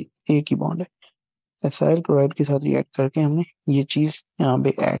एक ही बॉन्ड है एसाइल क्लोराइड के साथ रिएक्ट करके हमने ये चीज यहाँ पे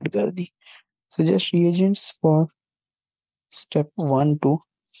ऐड कर दी। Suggest reagents for step 1 to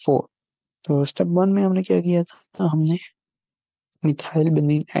 4। तो स्टेप 1 में हमने क्या किया था, हमने मिथाइल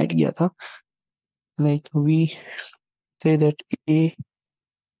बेंजीन ऐड किया था, like we say that A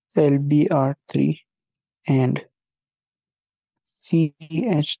LBr3 and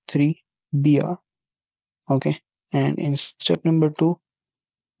CH3Br. Okay, and in step number 2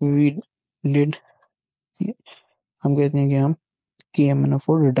 we did, हम कहते हैं कि हम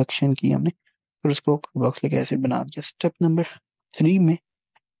KMnO4 रिडक्शन की हमने, फिर उसको कार्बोक्सिलिक एसिड बना दिया। स्टेप नंबर 3 में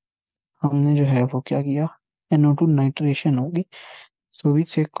हमने जो है वो क्या किया, NO2 नाइट्रेशन होगी। सो वी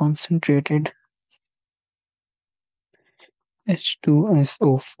से concentrated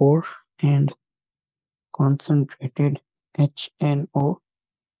H2SO4 and concentrated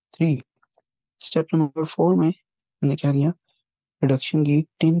HNO3। Step number 4 में हमने क्या किया, रिडक्शन की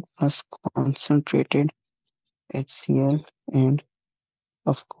 10 plus concentrated HCl and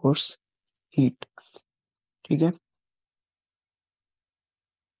of course heat। ठीक है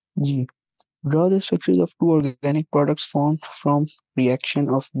जी। Draw the structures of two organic products formed from reaction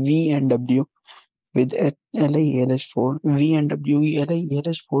of V and W with LiAlH4। V and W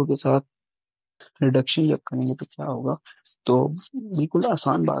LiAlH4 के साथ reduction जब करेंगे तो क्या होगा, तो बिल्कुल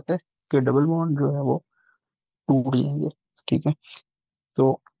आसान बात है कि डबल बॉन्ड जो है वो टूट जाएंगे। ठीक है,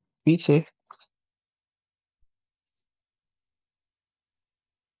 तो V से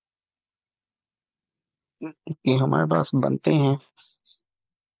कि हमारे पास बनते हैं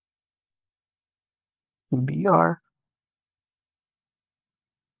Br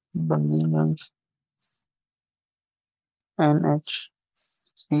बनेगा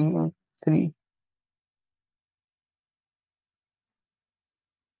NHCH3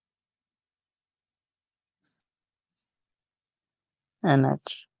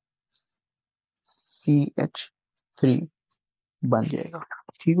 NHCH3 बन जाएगा।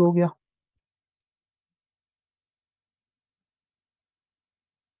 ठीक हो गया।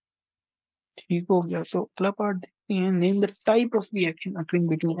 ठीक हो गया, तो अगला पार्ट देखते हैं। Name the type of reaction occurring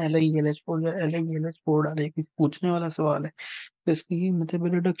between LiAlH4 या LiAlH4 डाले, कि पूछने वाला सवाल है तो इसकी मतलब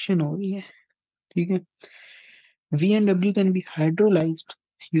रिडक्शन हो रही है। ठीक है, V and W can be hydrolyzed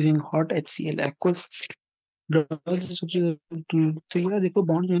using hot HCl aqueous। तो यार देखो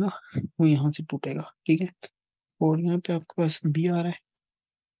बॉन्ड जो है ना वो यहाँ से टूटेगा। ठीक है, और यहाँ पे आपके पास बी आ रहा है,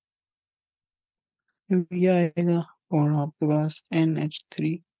 बी आएगा, और आपके पास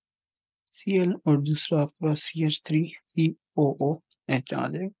NH3Cl और दूसरा आपके पास CH3COOH आ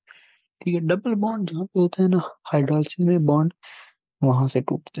जाएगा। ठीक है, डबल बॉन्ड जहाँ पे होता है ना हाइड्रोलिसिस में बॉन्ड वहां से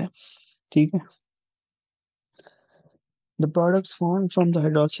टूटते हैं। ठीक है, the products formed from the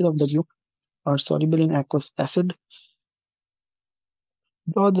hydrolysis of W are soluble in aqueous acid।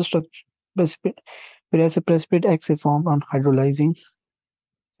 Draw the structure precipitate, whereas a precipitate X is formed on hydrolyzing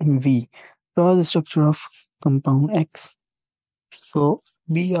V। Draw the structure of compound X। So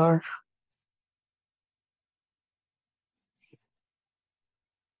Br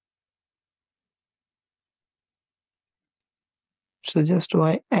suggest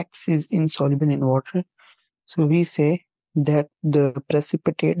why X is insoluble in water। So we say that the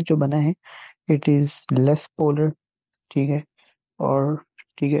precipitate जो बना है it is less polar। ठीक है, और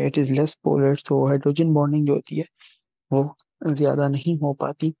ठीक है, it is less polar, तो hydrogen bonding जो होती है वो ज्यादा नहीं हो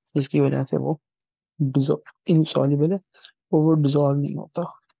पाती, इसकी वजह से वो इनसॉल्युबल है और वो डिजोल्व नहीं होता।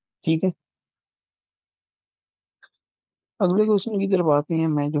 ठीक है, अगले क्वेश्चन की तरफ आते हैं।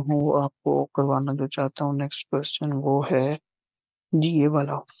 मैं जो हूँ वो आपको करवाना जो चाहता हूँ, नेक्स्ट क्वेश्चन वो है जी ये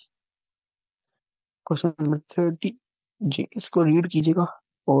वाला, क्वेश्चन नंबर 30। जी इसको रीड कीजिएगा,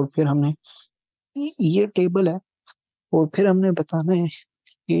 और फिर हमने ये टेबल है, और फिर हमने बताना है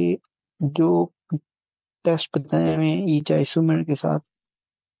कि जो टेस्ट बताए हुए हैं ईच आइसोमर के साथ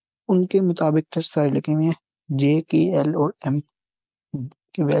उनके मुताबिक टेस्ट सारे लिखे हुए हैं। J, K, L और M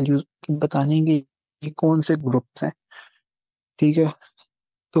की वैल्यूज बताने के ये कौन से ग्रुप्स हैं। ठीक है,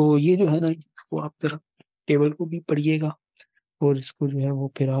 तो ये जो है ना वो आप जरा टेबल को भी पढ़िएगा, और इसको जो है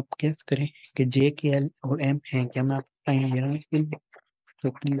वो फिर आप गेस करें कि J, K, L और M हैं क्या। मैं आपको टाइम दे रहा हूँ इसके लिए,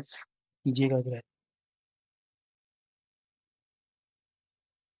 तो प्लीज कीजिएगा जरा।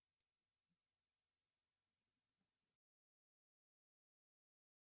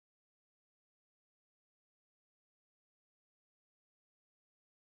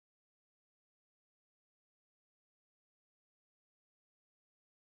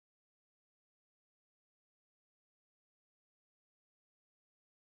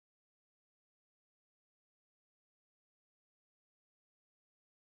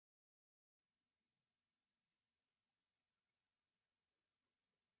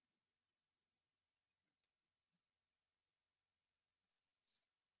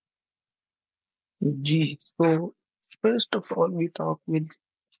 जी, तो first of all we talk with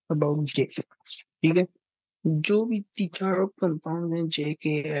about J। ठीक है, जो भी तीन चार कंपाउंड हैं J,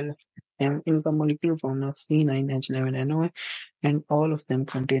 K, L, M इनका molecular formula C9H11NO है and all of them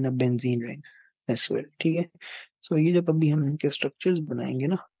contain a benzene ring as well, ठीक है। सो ये जब अभी हम इनके स्ट्रक्चर्स बनाएंगे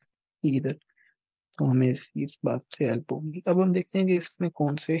ना इधर, तो हमें इस बात से हेल्प होगी। अब हम देखते हैं कि इसमें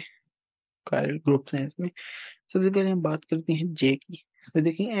कौन से कायरल ग्रुप्स हैं इसमें। सबसे पहले हम बात करते हैं जे की। तो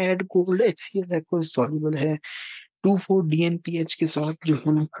देखें add cold HCl aqua soluble है 2,4-DNPH के साथ जो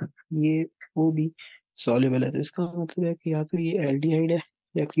है ना, ये वो भी सॉल्युबल है। तो इसका मतलब है कि या तो ये एल्डिहाइड है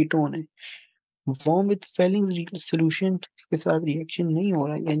या कीटोन है। वार्म विद फेलिंग सोल्यूशन के साथ रिएक्शन नहीं हो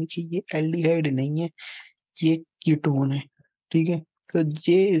रहा है, यानी कि ये एल्डिहाइड नहीं है, ये कीटोन है, ठीक है। तो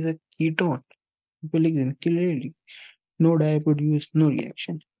जे इज अ कीटोन, तो लिख देना clearly, no die produce no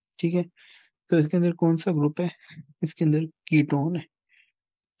reaction, ठीक है। तो इसके अंदर कौन सा ग्रुप है, इसके अंदर कीटोन है,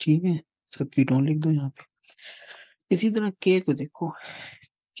 ठीक है। तो कीटोन लिख दो यहाँ पे। इसी तरह के को देखो,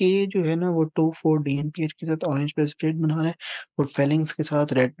 के जो है ना वो 2,4-DNPH के साथ ऑरेंज प्रेसिपिटेट बना रहा है और फेलिंग्स के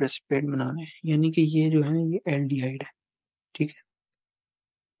साथ रेड प्रेसिपिटेट बना रहा है, यानी कि ये जो है ना ये एल्डिहाइड है, ठीक है,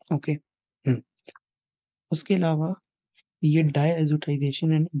 ओके। उसके अलावा ये die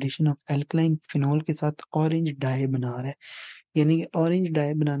azotisation and addition of alkaline phenol के साथ ऑरेंज डाई बना रहा है, यानी कि ऑरेंज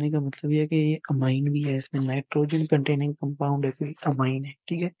डाई बनाने का मतलब ये है कि ये अमाइन भी है, इसमें नाइट्रोजन कंटेनिंग कंपाउंड है, तो ये अमाइन है,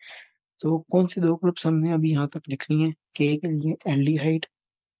 ठीक है। तो कौन सी दो ग्रुप्स हमने अभी यहाँ तक लिखनी है, के लिए एल्डिहाइड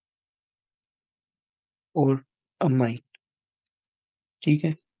और अमाइन, ठीक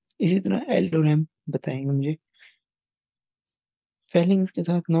है। इसी तरह एल और एम बताएंगे मुझे। फेलिंग्स के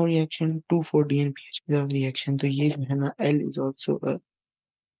साथ नो रिएक्शन, 2,4-DNPH के साथ रिएक्शन, तो ये जो है ना L is also a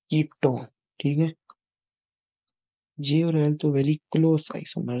ketone, ठीक है। जे और एल तो वेरी क्लोज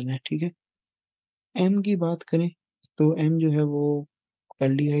आइसोमर्स हैं, ठीक है। एम की बात करें तो एम जो है वो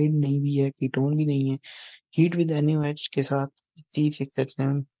एल्डिहाइड नहीं भी है, कीटोन भी नहीं है। हीट विद NaOH के साथ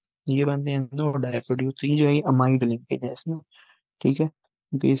C6H7 ये बनते हैं नो डाई प्रोड्यूस, तो ये जो है अमाइड लिंकेज है इसमें, ठीक है,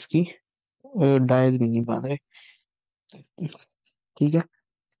 क्योंकि इसकी डायज भी नहीं बन रहे, ठीक है।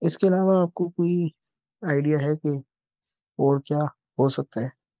 इसके अलावा आपको कोई आइडिया है कि और क्या हो सकता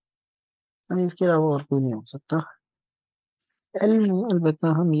है? नहीं, इसके अलावा और कोई नहीं हो सकता। एल में अलबत्ता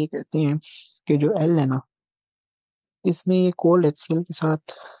हम ये कहते हैं कि जो एल है ना, इसमें ये कोल्ड HCl के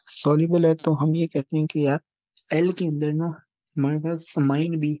साथ सॉल्युबल है, तो हम ये कहते हैं कि यार एल के अंदर ना हमारे पास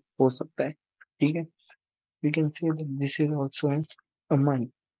अमाइन भी हो सकता है, ठीक है। We can say that this is also an amine.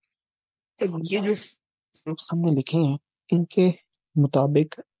 अब ये जो ग्रुप्स हमने लिखे हैं इनके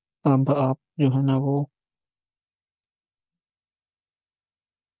मुताबिक अब आप जो है ना वो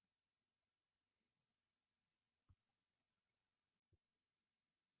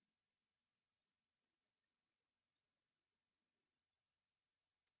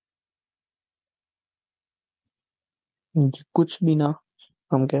कुछ भी ना,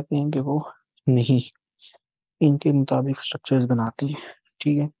 हम कहते हैं कि वो नहीं इनके मुताबिक स्ट्रक्चर्स बनाते हैं,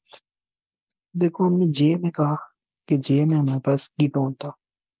 ठीक है। देखो हमने जे में कहा कि जे में हमारे पास कीटोन था,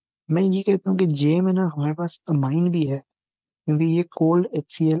 मैं ये कहता हूँ कि जे में ना हमारे पास अमाइन भी है, क्योंकि ये कोल्ड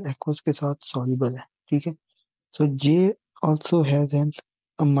HCl एक्वस के साथ सॉल्युबल है, ठीक है। सो जे also has an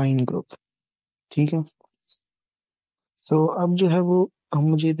amine group, ठीक है। सो अब जो है वो हम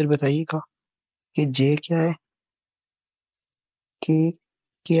मुझे इधर बताइएगा कि जे क्या है, के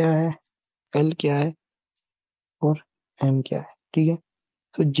क्या है, एल क्या है और एम क्या है, ठीक है।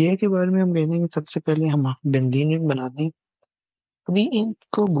 तो जे के बारे में हम कहते हैं कि सबसे पहले हम बेंजीन रिंग बनाते हैं, अभी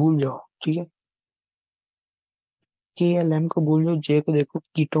इनको भूल जाओ, ठीक है। के एल एम को भूल जाओ, जे को देखो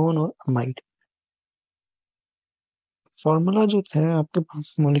कीटोन और अमाइड। फॉर्मूला जो है आपके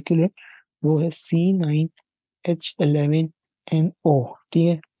पास मॉलिक्यूलर वो है C9H11NO, ठीक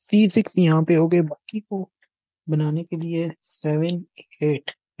है। C6 यहाँ पे हो गए, बाकी को बनाने के लिए 7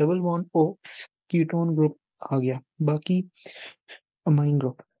 8 double bond O ketone group आ गया, बाकी अमाइन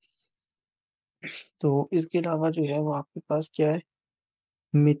ग्रुप। तो इसके अलावा जो है वो आपके पास क्या है,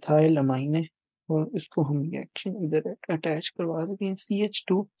 मिथाइल अमाइन है, और इसको हम रिएक्शन इधर अटैच करवा देते हैं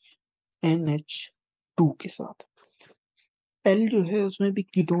CH2NH2 के साथ। एल जो है उसमें भी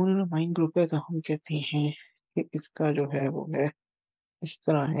कीटोन और अमाइन ग्रुप है, तो हम कहते हैं कि इसका जो है वो है इस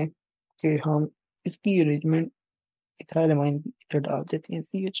तरह है कि हम इसकी अरेंजमेंट इथाइल अमाइन की इधर डाल देते हैं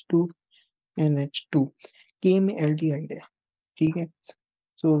CH2NH2। के में एल्डिहाइड है, ठीक है।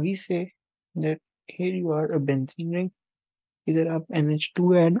 So we say that here you are a benzene ring, इधर आप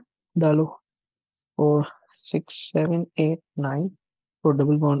NH2 ऐड डालो और 6 7 8 9 और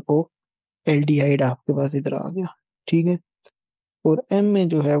डबल बॉन्ड O एल्डिहाइड आपके पास इधर आ गया, ठीक है। और एम में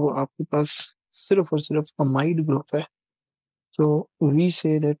जो है वो आपके पास सिर्फ और सिर्फ अमाइड ग्रुप है, so we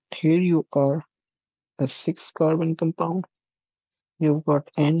say that here you are a 6 carbon compound, you've got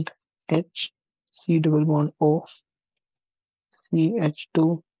NH, C double bond O,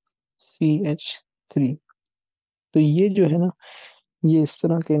 CH2, CH3। तो ये जो है ना, ये इस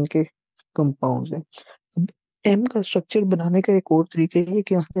तरह के इनके कंपाउंड्स हैं। अब एम का स्ट्रक्चर बनाने का एक और तरीका ये है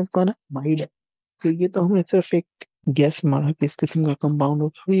कि हमने इसका ना माइड है, तो ये तो हमने सिर्फ एक गैस मारा कि इस किस्म का कंपाउंड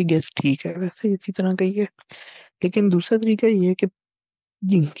होगा, और ये गैस ठीक है, वैसे इसी तरह का ही है। लेकिन दूसरा तरीका ये है कि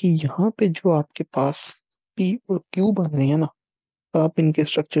इनकी यहाँ पे जो आपके पास पी और क्यू बन रहे हैं ना, आप इनके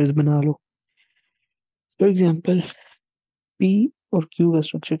स्ट्रक्चर्स बना लो। फॉर एग्जाम्पल, पी और क्यू का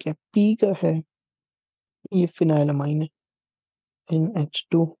स्ट्रक्चर क्या, पी का है, ये फिनाइलमाइन है,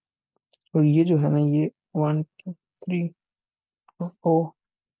 NH2। और ये जो है ना, ये 1 2 3 ओ,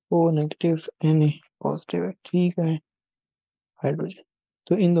 ओ नेगेटिव, Na पॉजिटिव है, ठीक है, हाइड्रोजन।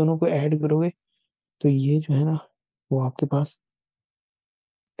 तो इन दोनों को ऐड करोगे तो ये जो है ना, वो आपके पास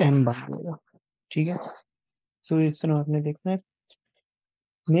एम बन जाएगा। ठीक है, तो इस तरह आपने देखना है।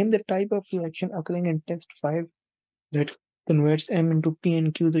 Name the type of reaction occurring in test 5 that converts am into P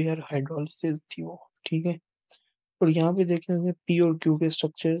and Q. तो यार हाइड्रोलिसिस थी वो, ठीक है। और यहाँ पे देखने से पी और क्यू के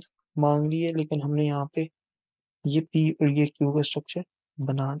स्ट्रक्चर मांग लिए, लेकिन हमने यहाँ पे ये पी और ये क्यू का स्ट्रक्चर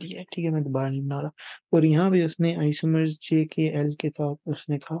बना दिया है, ठीक है, मैं दोबारा नहीं बना रहा। और यहाँ भी उसने आइसोमर्स जे के एल के साथ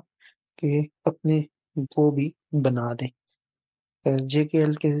उसने कहा कि अपने वो भी बना दें, जे के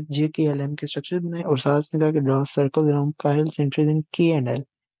एल एम के स्ट्रक्चर बनाए, और साथ में कहा कि draw circle around Kyle centres इन के एंड एल।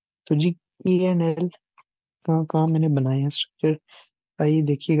 तो जी के एंड एल का काम मैंने बनाए हैं स्ट्रक्चर। आइए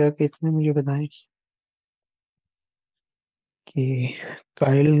देखिएगा कि इसने मुझे बताएं कि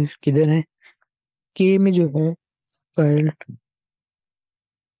काइल किधर है। के में जो है काइल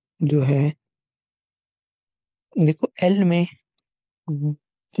जो है, देखो एल में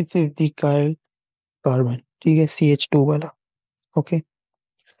this is the Kyle carbon, ठीक है, CH2 वाला, ओके।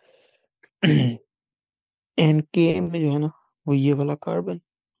 एंड के में जो है ना, वो ये वाला कार्बन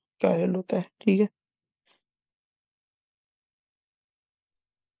काइल होता है, ठीक है।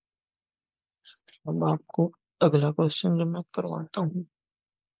 अब आपको अगला क्वेश्चन जो मैं करवाता हूँ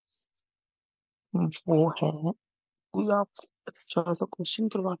वो है, कोई आप अच्छा सा क्वेश्चन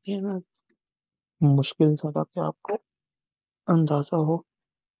करवाते हैं ना, मुश्किल सा, ताकि आपको अंदाजा हो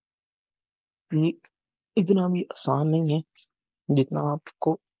कि इतना भी आसान नहीं है जितना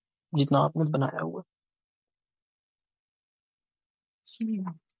आपने बनाया हुआ है। ठीक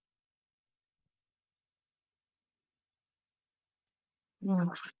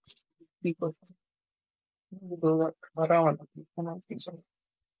है, 2018 वाला क्वेश्चन है, ठीक है।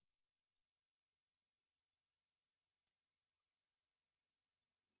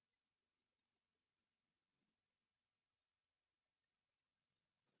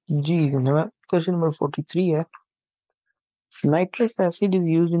 जी धन्यवाद। क्वेश्चन नंबर 43 है, nitrous acid is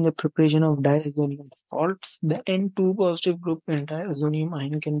used in the preparation of diazonium salts. The N2 positive group in diazonium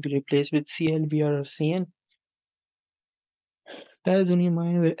ion can be replaced with ClBr or Cn. Diazonium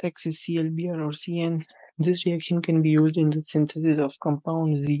ion where X is ClBr or Cn. This reaction can be used in the synthesis of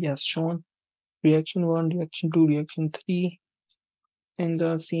compound Z as shown. Reaction 1, reaction 2, reaction 3, and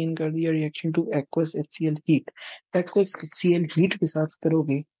the Cn कर दिया reaction to aqueous HCl heat. Aqueous HCl heat के साथ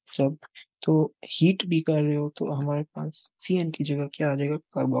करोगे जब, तो heat भी कर रहे हो, तो हमारे पास Cn की जगह क्या आ जाएगा,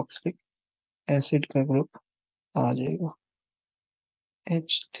 कार्बोक्सिलिक एसिड का ग्रुप आ जाएगा,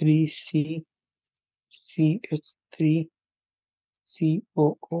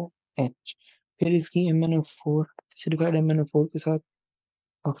 H3CH3COOH। फिर इसकी MnO4 एसिडिफाइड MnO4 के साथ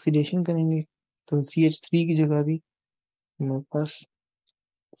ऑक्सीडेशन करेंगे, तो CH3 की जगह भी हमारे पास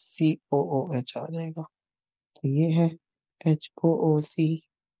COOH आ जाएगा। तो ये है HOOC।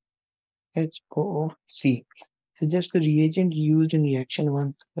 Suggest the reagent used in reaction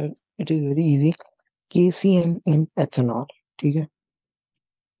 1। It is very easy, KCN in ethanol, ठीक है।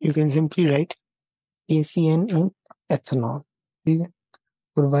 You can simply write KCN in ethanol, ठीक है।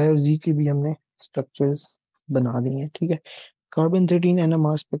 और Y और Z के भी हमने स्ट्रक्चर्स बना दिए हैं, ठीक है। कार्बन 13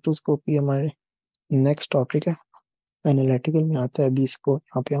 NMR स्पेक्ट्रोस्कोपी हमारे नेक्स्ट टॉपिक है, एनालिटिकल में आता है, अभी इसको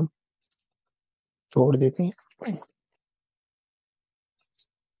यहाँ पे हम छोड़ देते हैं।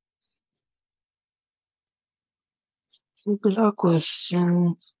 अगला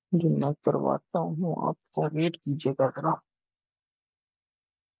क्वेश्चन जो मैं करवाता हूँ आपको, वेट कीजिएगा जरा।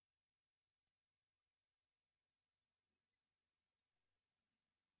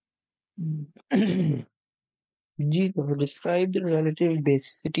 जी तो describe the relative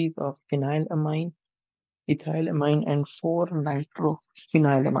बेसिसिटीज of फिनाइलअमाइन, ethylamine and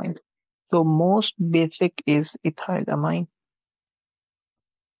 4-nitrofenylamine. So most basic is ethylamine,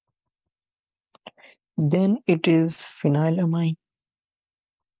 then it is phenylamine,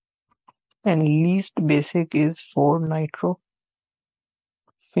 and least basic is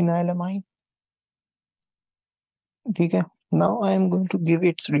 4-nitrofenylamine, ठीक है। Now I am going to give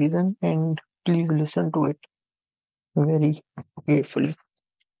its reason and please listen to it very carefully.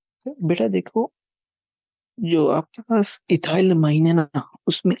 बेटा देखो, जो आपके पास ethyl amine है ना,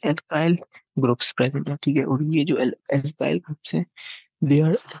 उसमें alkyl groups present है, ठीक है। और ये जो एल्काइल ग्रुप्स हैं, they are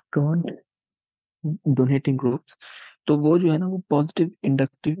electron donating groups. तो वो जो है ना, वो पॉजिटिव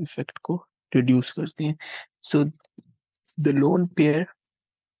इंडक्टिव इफेक्ट को रिड्यूस करते हैं। सो द लोन पेयर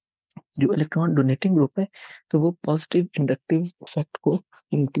जो इलेक्ट्रॉन डोनेटिंग ग्रुप है, तो वो पॉजिटिव इंडक्टिव इफेक्ट को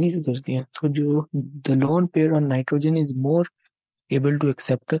इंक्रीज करती है। तो जो the lone pair on nitrogen is more able to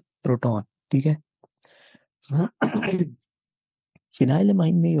accept proton, ठीक है।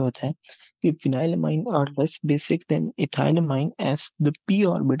 फिनाइलमाइन में ये होता है कि फिनाइलमाइन are less basic then इथाइलमाइन as the P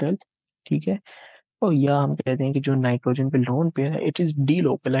orbital, ठीक है। और या हम कहते हैं कि जो नाइट्रोजन पे लोन पेयर है, it is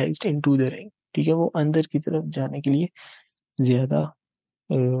delocalised into the ring, ठीक है। वो अंदर की तरफ जाने के लिए ज्यादा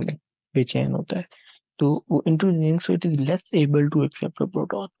बेचैन होता है। तो वो interlink, so it is less able to accept a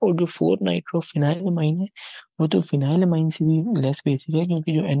proton. और जो 4 नाइट्रोफिनाइलमाइन है, वो तो फिनाइलमाइन से भी लेस बेसिक है,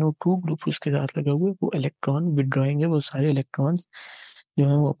 क्योंकि जो NO2 ग्रुप उसके साथ लगा हुआ है, वो इलेक्ट्रॉन विड्रॉइंग है, वो सारे इलेक्ट्रॉन्स जो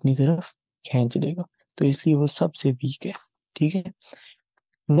है वो अपनी तरफ खींच लेगा। तो इसलिए वो सबसे वीक है, ठीक है।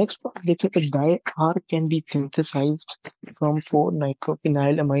 नेक्स्ट पार्ट देखिए, तो die are can be synthesized from 4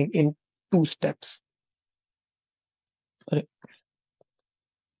 नाइट्रोफिनाइलमाइन in 2 steps.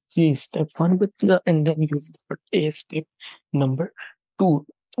 ये स्टेप 1 बचेगा and then you got a step number 2।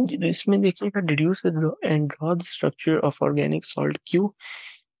 इसमें देखिएगा, deduce and draw the structure of organic salt Q.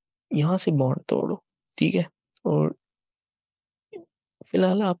 यहाँ से बॉन्ड तोड़ो, ठीक है। और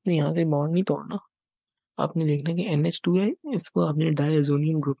फिलहाल आपने यहाँ से बॉन्ड नहीं तोड़ना, आपने देखना कि NH2 है, इसको आपने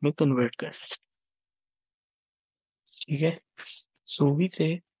डायजोनियम ग्रुप में कन्वर्ट करना है, ठीक है। So we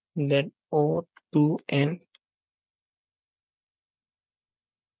say that O2N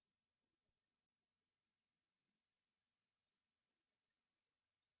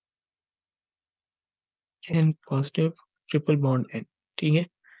N positive triple bond N, ठीक है।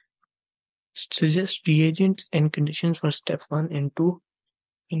 suggest reagents and conditions for step 1 and 2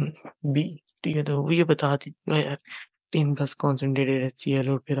 in B, ठीक है। तो वो ये बता दीजिएगा यार, 10+ कॉन्सेंट्रेटेड HCl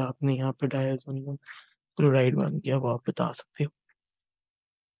और फिर आपने यहाँ पे डायजोनियम क्लोराइड मान किया, वो आप बता सकते हो।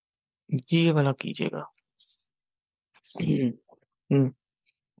 ये वाला कीजिएगा। हम्म,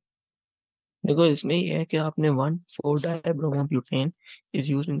 देखो इसमें ये है कि आपने 1,4-dibromobutane is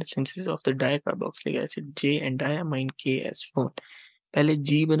used in the synthesis of the dicarboxylic acid J and diamine KS4। पहले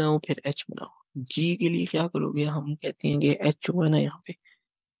G बनाओ फिर H बनाओ। G के लिए क्या करोगे, हम कहते हैं कि HO है ना यहाँ पे,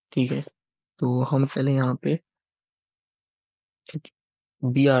 ठीक है। तो हम पहले यहाँ पे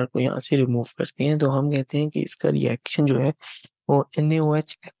Br को यहाँ से रिमूव करते हैं। तो हम कहते हैं कि इसका रिएक्शन जो है वो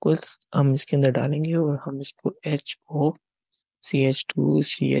NaOH एक्वस हम इसके अंदर डालेंगे, और हम इसको HO CH2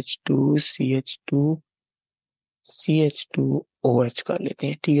 CH2 CH2 CH2OH कर लेते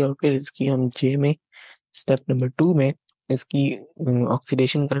हैं, ठीक है। और फिर इसकी हम J में स्टेप नंबर 2 में इसकी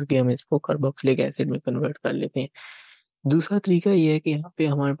ऑक्सीडेशन करके हम इसको कार्बोक्सिलिक एसिड में कन्वर्ट कर लेते हैं। दूसरा तरीका ये है कि यहाँ पे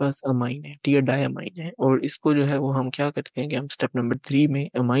हमारे पास अमाइन है, ठीक है, डाई अमाइन है। और इसको जो है वो हम क्या करते हैं कि हम स्टेप नंबर 3 में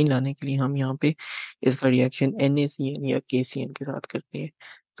अमाइन लाने के लिए हम यहाँ पे इसका रिएक्शन NaCN या KCN के साथ करते हैं।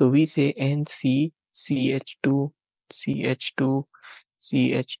 तो वी से NC CH2 CH2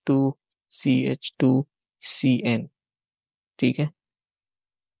 CH2CN, ठीक है।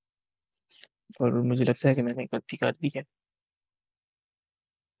 और मुझे लगता है कि मैंने गलती कर दी है,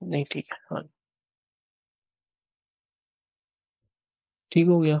 नहीं ठीक है, हाँ ठीक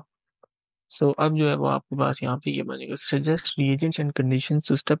हो गया। सो अब जो है वो आपके पास यहाँ पे ये बनेगा, सजेस्ट रिएजेंट्स एंड कंडीशंस।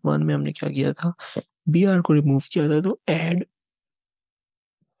 तो स्टेप 1 में हमने क्या किया था, Br को रिमूव किया था। तो ऐड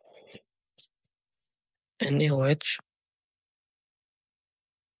NaOH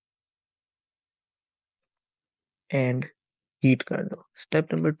एंड हीट कर दो।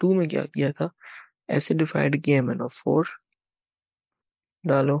 स्टेप नंबर 2 में क्या किया था, एसिडिफाइड KMnO4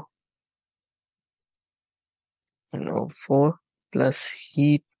 डालो, NO4 plus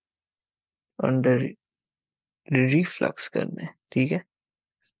heat under reflux करना है, ठीक है।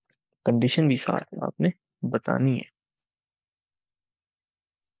 कंडीशन भी साथ में आपने बतानी है।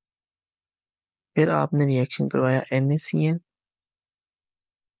 फिर आपने रिएक्शन करवाया NaCN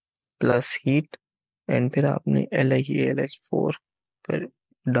प्लस हीट, एंड फिर आपने LiAlH4 कर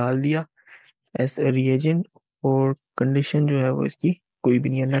डाल दिया एज ए रिएजेंट। और कंडीशन जो है वो इसकी कोई भी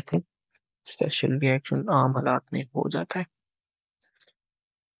नहीं है, नथिंग स्पेशल, रिएक्शन आम हालात में हो जाता है।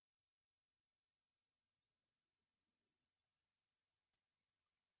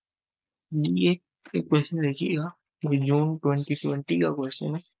 ये एक क्वेश्चन देखिएगा, ये जून 2020 का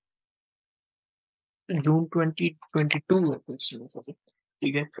क्वेश्चन है, जून 2022 का क्वेश्चन है, sorry,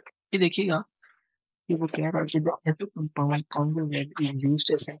 ठीक है। ये देखिएगा कि वो कह रहा है कि the ethyl compound congregate is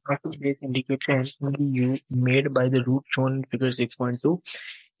used as an auto-base indicator and only made by the route shown in figure 6.2.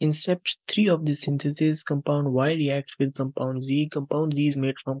 In step 3 of the synthesis, compound Y reacts with compound Z. Compound Z is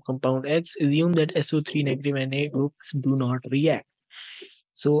made from compound X. Assume that SO3 negative Na groups do not react.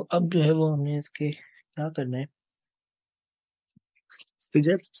 So अब जो है वो हमें इसके क्या करना है,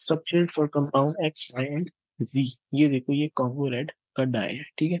 suggest structure for compound X, Y and Z. ये देखो ये कॉन्गो रेड का डाई है,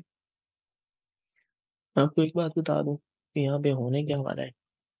 ठीक है। आपको एक बात बता दूं कि यहाँ पे होने क्या वाला है,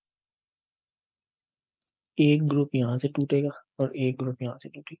 एक ग्रुप यहाँ से टूटेगा और एक ग्रुप यहाँ से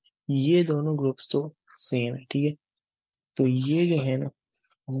टूटेगा। ये दोनों ग्रुप्स तो सेम है, ठीक है। तो ये जो है ना,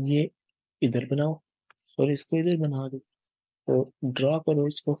 ये इधर बनाओ और इसको इधर बना दो, तो ड्रॉ करो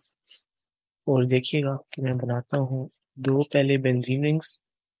इसको और देखिएगा कि मैं बनाता हूँ दो पहले बेंजीन रिंग्स,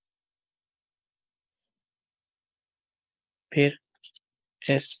 फिर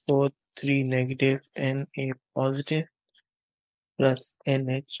SO3 negative Na positive plus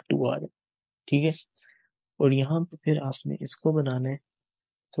NH2 आ रहा है, ठीक है। और यहाँ पे फिर आपने इसको बनाना है,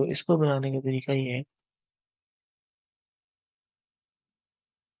 तो इसको बनाने का तरीका ये है,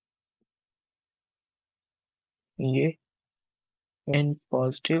 ये N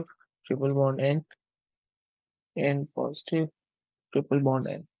positive triple bond N positive triple bond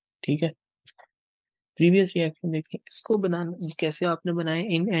N, ठीक है। प्रीवियस रिएक्शन देखें, इसको बनाना कैसे आपने बनाया,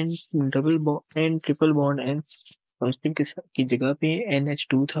 in an double bond N triple bond N positive की जगह पे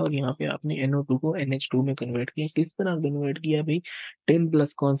NH2 था और यहाँ पे आपने NO2 को NH2 में कन्वर्ट किया। किस तरह कन्वर्ट किया भाई, 10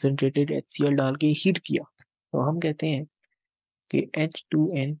 प्लस कॉन्सेंट्रेटेड HCl डाल के हीट किया। तो हम कहते हैं कि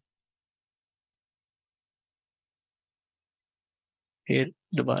H2N, फिर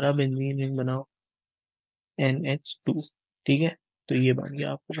दोबारा बेंजीन रिंग बनाओ NH2, ठीक है। तो ये बन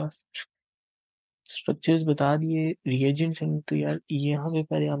गया आपके पास। स्ट्रक्चर्स बता दिए, रिएजेंट्स हैं तो यार यहाँ पे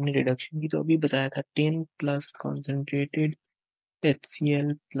पहले आपने रिडक्शन की तो अभी बताया था, 10 plus concentrated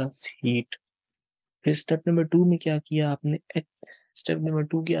HCl plus heat. फिर स्टेप नंबर 2 में क्या किया आपने, स्टेप नंबर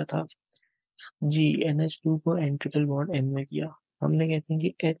 2 क्या था जी, NH2 को N ट्रिपल बॉन्ड N में किया। हमने कहते हैं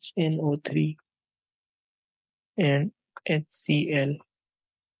कि HNO3 and HCl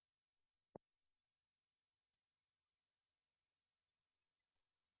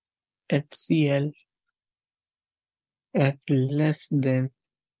HCl at less than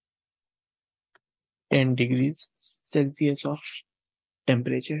 10 degrees Celsius of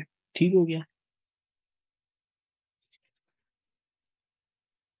temperature, ठीक हो गया।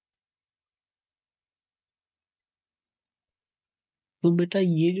 तो बेटा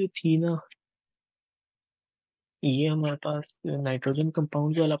ये जो थी ना, ये हमारे पास नाइट्रोजन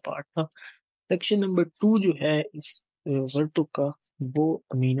कंपाउंड वाला पार्ट था। सेक्शन नंबर 2 जो है इस वर्तुक का, वो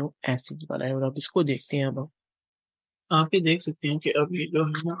अमीनो एसिड वाला है और अब इसको देखते हैं। अब आप ये देख सकते हैं कि अब ये जो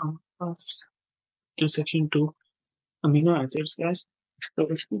है ना हमारे पास जो सेक्शन 2 अमीनो एसिड्स का है,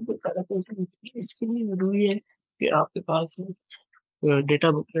 तो इसको पता कैसे, इसके लिए जरूरी है कि आपके पास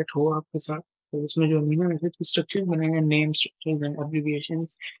डेटा बुकलेट हो आपके साथ, तो उसमें जो अमीनो एसिड के स्ट्रक्चर बने हैं, नेम स्ट्रक्चर्स एंड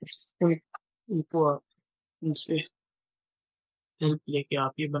एब्रिविएशंस, तो इनको आप उनसे हेल्प लेके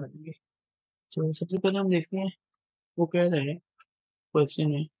आप ये बनाएंगे। तो सबसे पहले हम देखते हैं, वो कह रहे हैं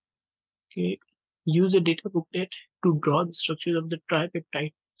क्वेश्चन है कि use a data booklet to draw the structure of the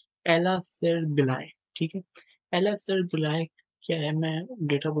tripeptide एला सेर बिलाय, ठीक है। एला सेर बिलाय क्या है, मैं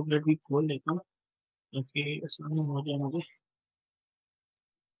डेटा बुकलेट भी खोल लेता हूँ ताकि आसानी हो जाए मुझे।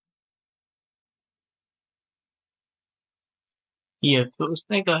 ये तो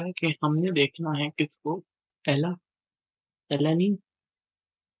उसने कहा है कि हमने देखना है किसको, एला एलानीन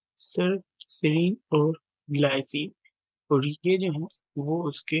सर सीरीन और ग्लाइसिन, और ये जो है वो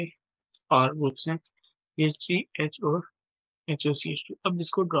उसके आर ग्रुप्स हैं, H3H और HOCH2। अब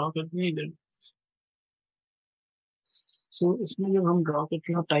इसको ड्रॉ करते हैं इधर। सो इसमें जब हम ड्रॉ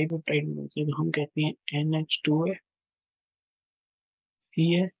करते हैं टाइप ऑफ टाइप मिलती है, तो हम कहते हैं NH2 है, C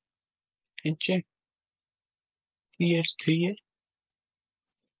है, H है, CH3 है,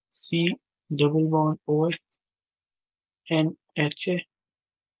 C डबल बॉन्ड O है, NH है,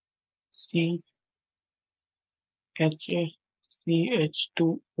 CH है,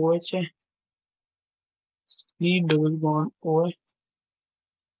 CH2OH है, C डबल बॉन्ड O है,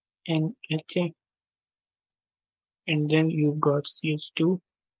 NH है, and then you've got CH2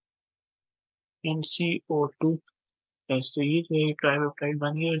 and CO2। बस तो ये जो है ट्राइपेप्टाइड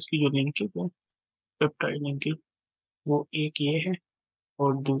बन गया। इसकी जो लिंकेज है, पेप्टाइड लिंकेज, वो एक ये है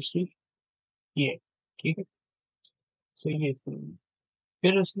और दूसरी ये, ठीक है। तो ये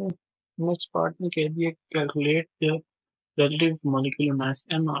फिर उसने नेक्स्ट पार्ट में कह दिया calculate the relative molecular mass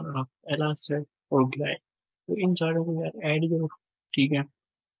MR of एलासेट और ग्लाइड। तो इन सारों को यार ऐड करो, ठीक है।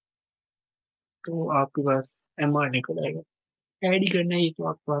 तो आपके पास एम आर निकल आएगा। ऐड ही करना है, ये तो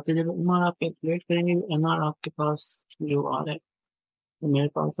आपको आता है। जब एम आर आप कैलकुलेट करेंगे, एम आर आपके पास जो आ रहा है, तो मेरे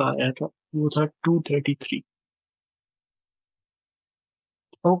पास आया था, वो था 233।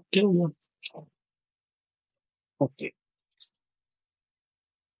 ओके हुआ। ओके।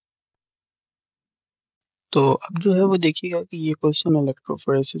 तो अब जो है वो देखिएगा कि ये क्वेश्चन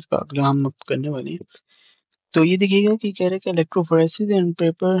इलेक्ट्रोफोरेसिस का अगला हम अब करने वाले हैं। तो ये देखिएगा कि कह रहे हैं कि electrophoresis and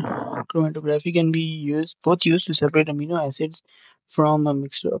paper chromatography can be use both use to separate amino acids from a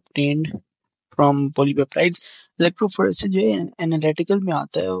mixture obtained from polypeptides. Electrophoresis जो है एनालिटिकल में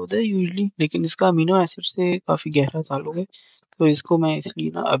आता है उधर यूजली, लेकिन इसका अमीनो एसिड से काफ़ी गहरा ताल्लुक है। तो इसको मैं इसलिए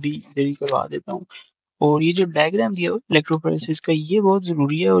ना अभी इधर ही करवा देता हूँ। और ये जो डायग्राम दिया हुआ है इलेक्ट्रोफोरेसिस का, ये बहुत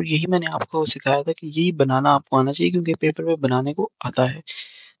ज़रूरी है और यही मैंने आपको सिखाया था कि यही बनाना आपको आना चाहिए, क्योंकि पेपर में बनाने को आता है।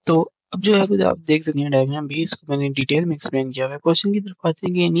 तो अब जो है कुछ आप देख सकते हैं डायग्राम भी, इसको मैंने डिटेल में एक्सप्लेन किया हुआ है। क्वेश्चन की तरफ आते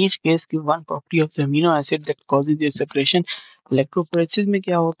हैं कि in each case give one property of the amino acid that causes there separation. Electrophoresis में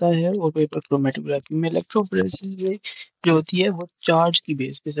क्या होता है और पेपर क्रोमेटोग्राफी में, इलेक्ट्रोफोरेसिस में जो होती है वो चार्ज की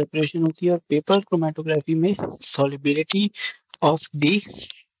बेस पे सेपरेशन होती है, और पेपर क्रोमेटोग्राफी में solubility of the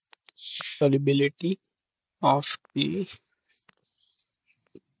solubility of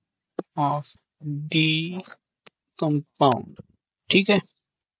the compound। ठीक है।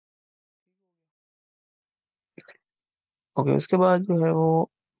 ओके, उसके बाद जो है वो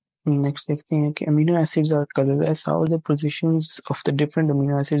नेक्स्ट देखते हैं कि amino acids are colourless, how the positions of the different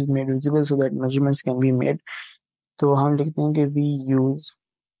amino acids made visible so that measurements can be made. तो हम लिखते हैं कि we use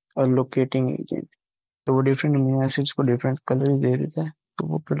a locating agent. तो वो डिफरेंट अमीनो एसिड्स को डिफरेंट कलर्स दे देता है, तो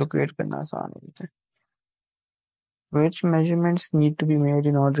वो फिर लोकेट करना आसान हो जाता है। Which measurements need to be made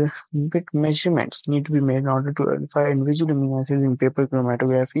in order which measurements need to be made in order to identify individual amino acids in paper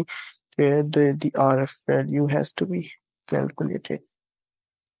chromatography, where the RF value has to be calculated।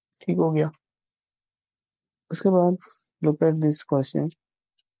 ठीक हो गया। उसके बाद look at this question।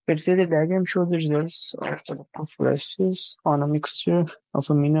 It says the diagram shows the results of electrophoresis on a mixture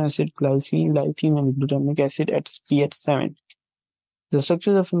of amino acid glycine, lysine and glutamic acid at pH 7। The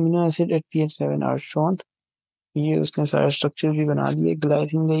structures of amino acid at pH 7 are shown। ये उसने सारा structure भी बना दिए,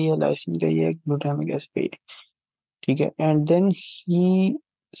 glycine का ही है, lysine का ही है, ग्लूटामिक एसिड का ही है। ठीक है। And then he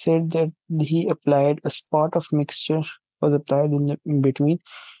said that he applied a spot of mixture was applied in between,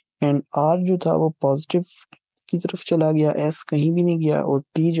 and R जो था वो पॉजिटिव की तरफ चला गया, S कहीं भी नहीं गया, और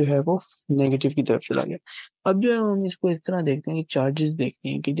T जो है वो नेगेटिव की तरफ चला गया। अब जो है हम इसको इस तरह देखते हैं कि चार्जेस देखते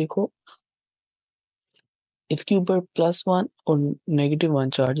हैं कि देखो इसके ऊपर +1 और -1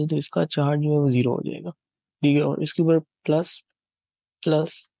 चार्ज है, तो इसका चार्ज जो है वो 0 हो जाएगा। ठीक है। और इसके ऊपर प्लस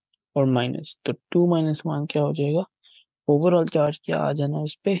प्लस और माइनस, तो 2 - 1 क्या हो जाएगा, ओवरऑल चार्ज क्या आ जाना है,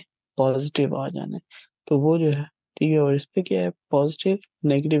 उस पे पॉजिटिव आ जाना है। तो वो जो है ठीक है। और इस पे क्या है, पॉजिटिव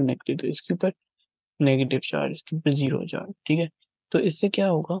नेगेटिव नेगेटिव, तो इसके ऊपर नेगेटिव चार्ज, इसके ऊपर 0 चार्ज। ठीक है। तो इससे क्या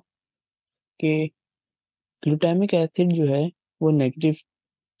होगा कि ग्लूटामिक एसिड जो है वो नेगेटिव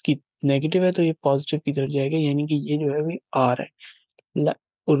है, तो ये पॉजिटिव की तरफ जाएगा, यानी कि ये जो है वो आर है।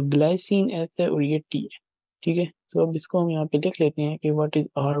 और ग्लाइसिन एस है और ये टी है। ठीक है। तो अब इसको हम यहाँ पे लिख लेते हैं कि what is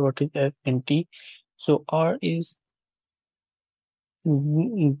are, what is S and T. So are is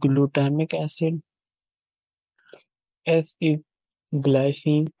glutamic acid, S is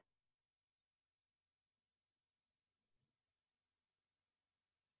glycine,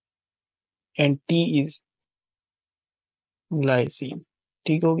 and T is glycine।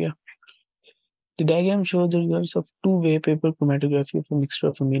 ठीक हो गया। The diagram shows the results of two-way paper chromatography of a mixture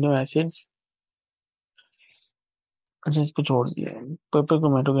of amino acids। अच्छा, इसको छोड़ दिया है paper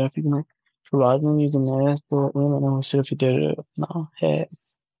chromatography में, शुरुआत में भी करना है, तो मैंने सिर्फ इधर अपना है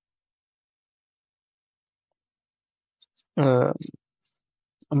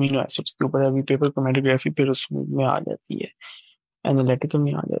अमीनो एसिड्स के ऊपर। अभी पेपर क्रोमेटोग्राफी फिर उसमें आ जाती है, एनालिटिकल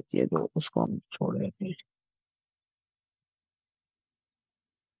में आ जाती है, तो उसको हम छोड़ देते हैं।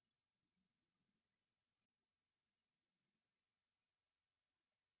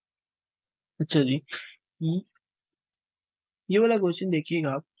 अच्छा जी, ये ये वाला क्वेश्चन देखिएगा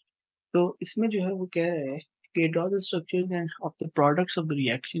आप। तो इसमें जो है वो कह रहा है कि draw the structures and of the products of the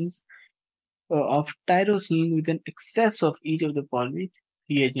reactions of tyrosine with an excess of each of the following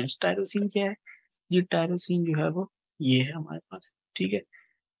reagents। Tyrosine क्या है, ये टायरोसिन जो है वो ये है हमारे पास। ठीक है।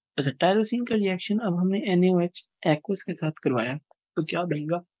 अच्छा, टायरोसिन का रिएक्शन अब हमने NaOH एक्वस के साथ करवाया, तो क्या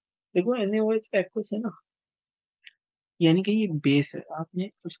बनेगा, देखो NaOH एक्वस है ना, यानी कि ये बेस है, आपने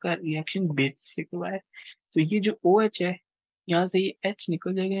उसका रिएक्शन बेस से करवाया। तो ये जो OH है, यहाँ से ये H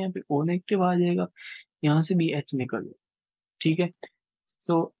निकल जाएगा, यहाँ पे O नेगेटिव आ जाएगा, यहाँ से भी H निकल जाएगा। ठीक है।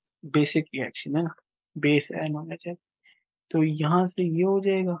 सो बेसिक रिएक्शन है ना, बेस है नॉन एच है, तो यहाँ से ये हो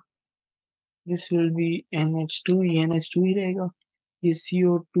जाएगा, दिस विल बी NH2, ये NH2 ही रहेगा, ये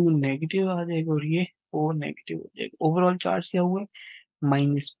CO2 नेगेटिव आ जाएगा और ये O नेगेटिव हो जाएगा। ओवरऑल चार्ज क्या हुआ है?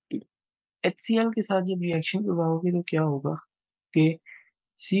 -2। HCl के साथ जब रिएक्शन करवाओगे तो क्या होगा कि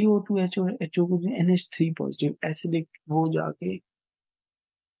CO2H और HO को NH3 पॉजिटिव एसिडिक वो जाके,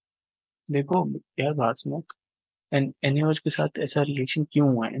 देखो यार बात सुनो, NaOH के साथ ऐसा रिएक्शन क्यों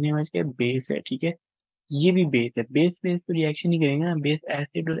हुआ है? NaOH का बेस है, ठीक है, ये भी बेस है, बेस बेस तो रिएक्शन नहीं करेंगे ना, बेस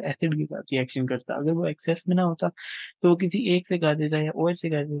एसिड और एसिड के साथ रिएक्शन करता। अगर वो एक्सेस में ना होता तो वो किसी एक से कर देता या OH से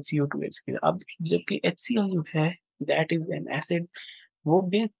कर देता, CO2H के। अब जबकि HCl जो है दैट इज एन एसिड, वो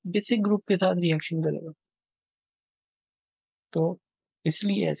बेसिक ग्रुप के साथ रिएक्शन करेगा, तो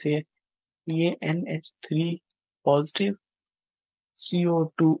इसलिए ऐसे है। ये NH3 positive,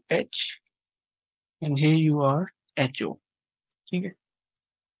 CO2H, and here you are HO, ठीक है,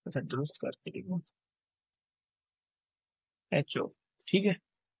 अच्छा दुरुस्त करके देखो, HO, ठीक है।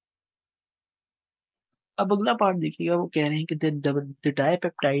 अब अगला पार्ट देखिएगा, वो कह रहे हैं कि the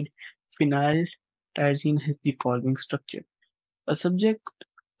dipeptide phenyl टायरजीन has the following structure. A subject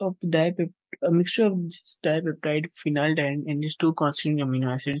of the a mixture of this dipeptide phenyldine and its two constituent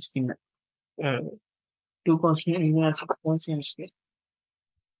amino acids, uh, two constituent amino acids, कौन से हैं इसके?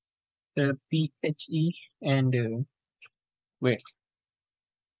 PHE and wait,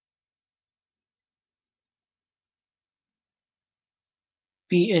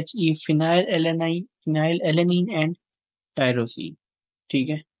 PHE phenylalanine and tyrosine, ठीक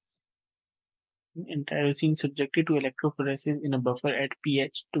है, and tyrosine subjected to electrophoresis in a buffer at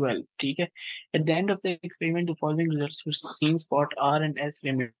pH 12, ठीक है। At the end of the experiment, the following results were seen: spot R and S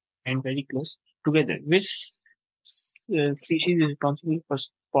remained very close together. Which species is responsible for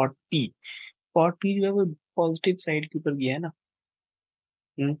spot P? Spot P जो है वो positive side के ऊपर गया है ना,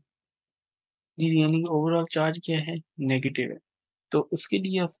 हम्म, जी, यानी ओवरऑल चार्ज क्या है? नेगेटिव है, तो उसके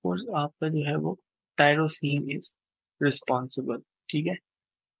लिए ऑफ कोर्स आपका जो है वो टायरोसिन इज रिस्पॉन्सिबल, ठीक है।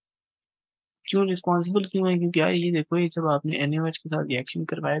 क्यों रिस्पॉन्सिबल क्यों है? क्योंकि यार ये देखो, ये जब आपने NaOH के साथ रिएक्शन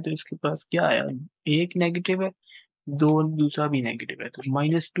करवाया तो इसके पास क्या आया? एक नेगेटिव है, दो दूसरा भी नेगेटिव है, तो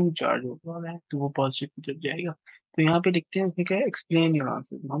 -2 चार्ज हो रहा है, तो वो पॉजिटिव की तरफ जाएगा। तो यहाँ पे लिखते हैं उसमें क्या है, एक्सप्लेन योर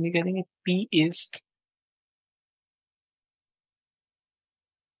आंसर, हम ये कह देंगे P is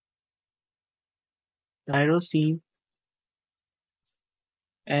tyrosine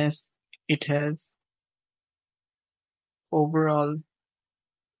as it has overall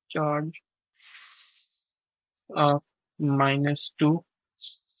charge of -2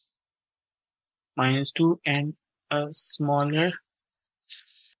 and a smaller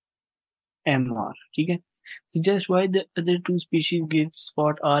MR, ठीक है। Suggest why the other two species give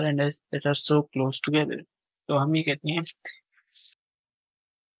spot R and S that are so close together. तो हम ये कहते हैं,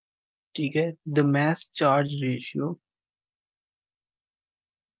 ठीक है, the mass charge ratio,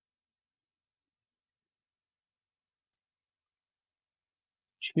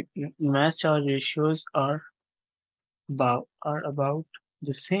 mass charge ratios are about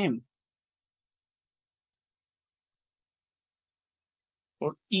the same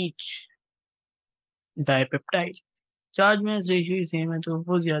for each dipeptide. Charge mass ratio he same है, तो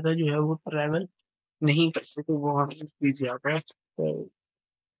वो ज्यादा जो है वो ट्रेवल नहीं करते, तो वो हमें इसलिए ज्यादा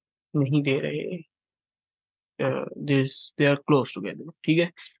नहीं दे रहे, this they are close together, ठीक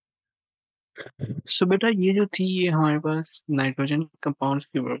है। सो बेटा ये जो थी ये हमारे पास नाइट्रोजन कंपाउंड्स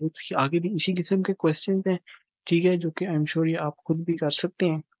की वर्ड थी, आगे भी इसी किस्म के क्वेश्चन हैं, ठीक है, जो कि आई एम श्योर ये आप खुद भी कर सकते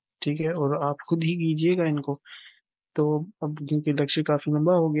हैं, ठीक है, और आप खुद ही कीजिएगा इनको। तो अब क्योंकि लेक्चर काफी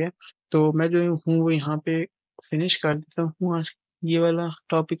लंबा हो गया, तो मैं जो हूँ वो यहाँ पे फिनिश कर देता हूँ आज ये वाला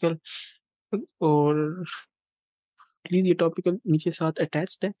टॉपिकल। और प्लीज ये टॉपिकल नीचे साथ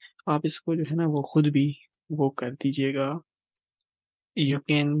अटैच्ड है, आप इसको जो है ना वो खुद भी वो कर दीजिएगा, you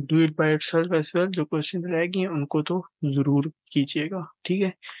can do it by yourself as well. जो क्वेश्चन रह गए हैं उनको तो जरूर कीजिएगा, ठीक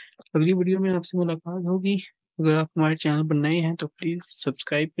है। अगली वीडियो में आपसे मुलाकात होगी। अगर आप हमारे चैनल पर नए हैं तो प्लीज़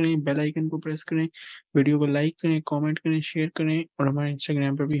सब्सक्राइब करें, बेल आइकन को प्रेस करें, वीडियो को लाइक करें, कमेंट करें, शेयर करें और हमारे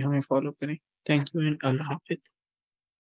इंस्टाग्राम पर भी हमें फॉलो करें। Thank you and Allah Hafiz.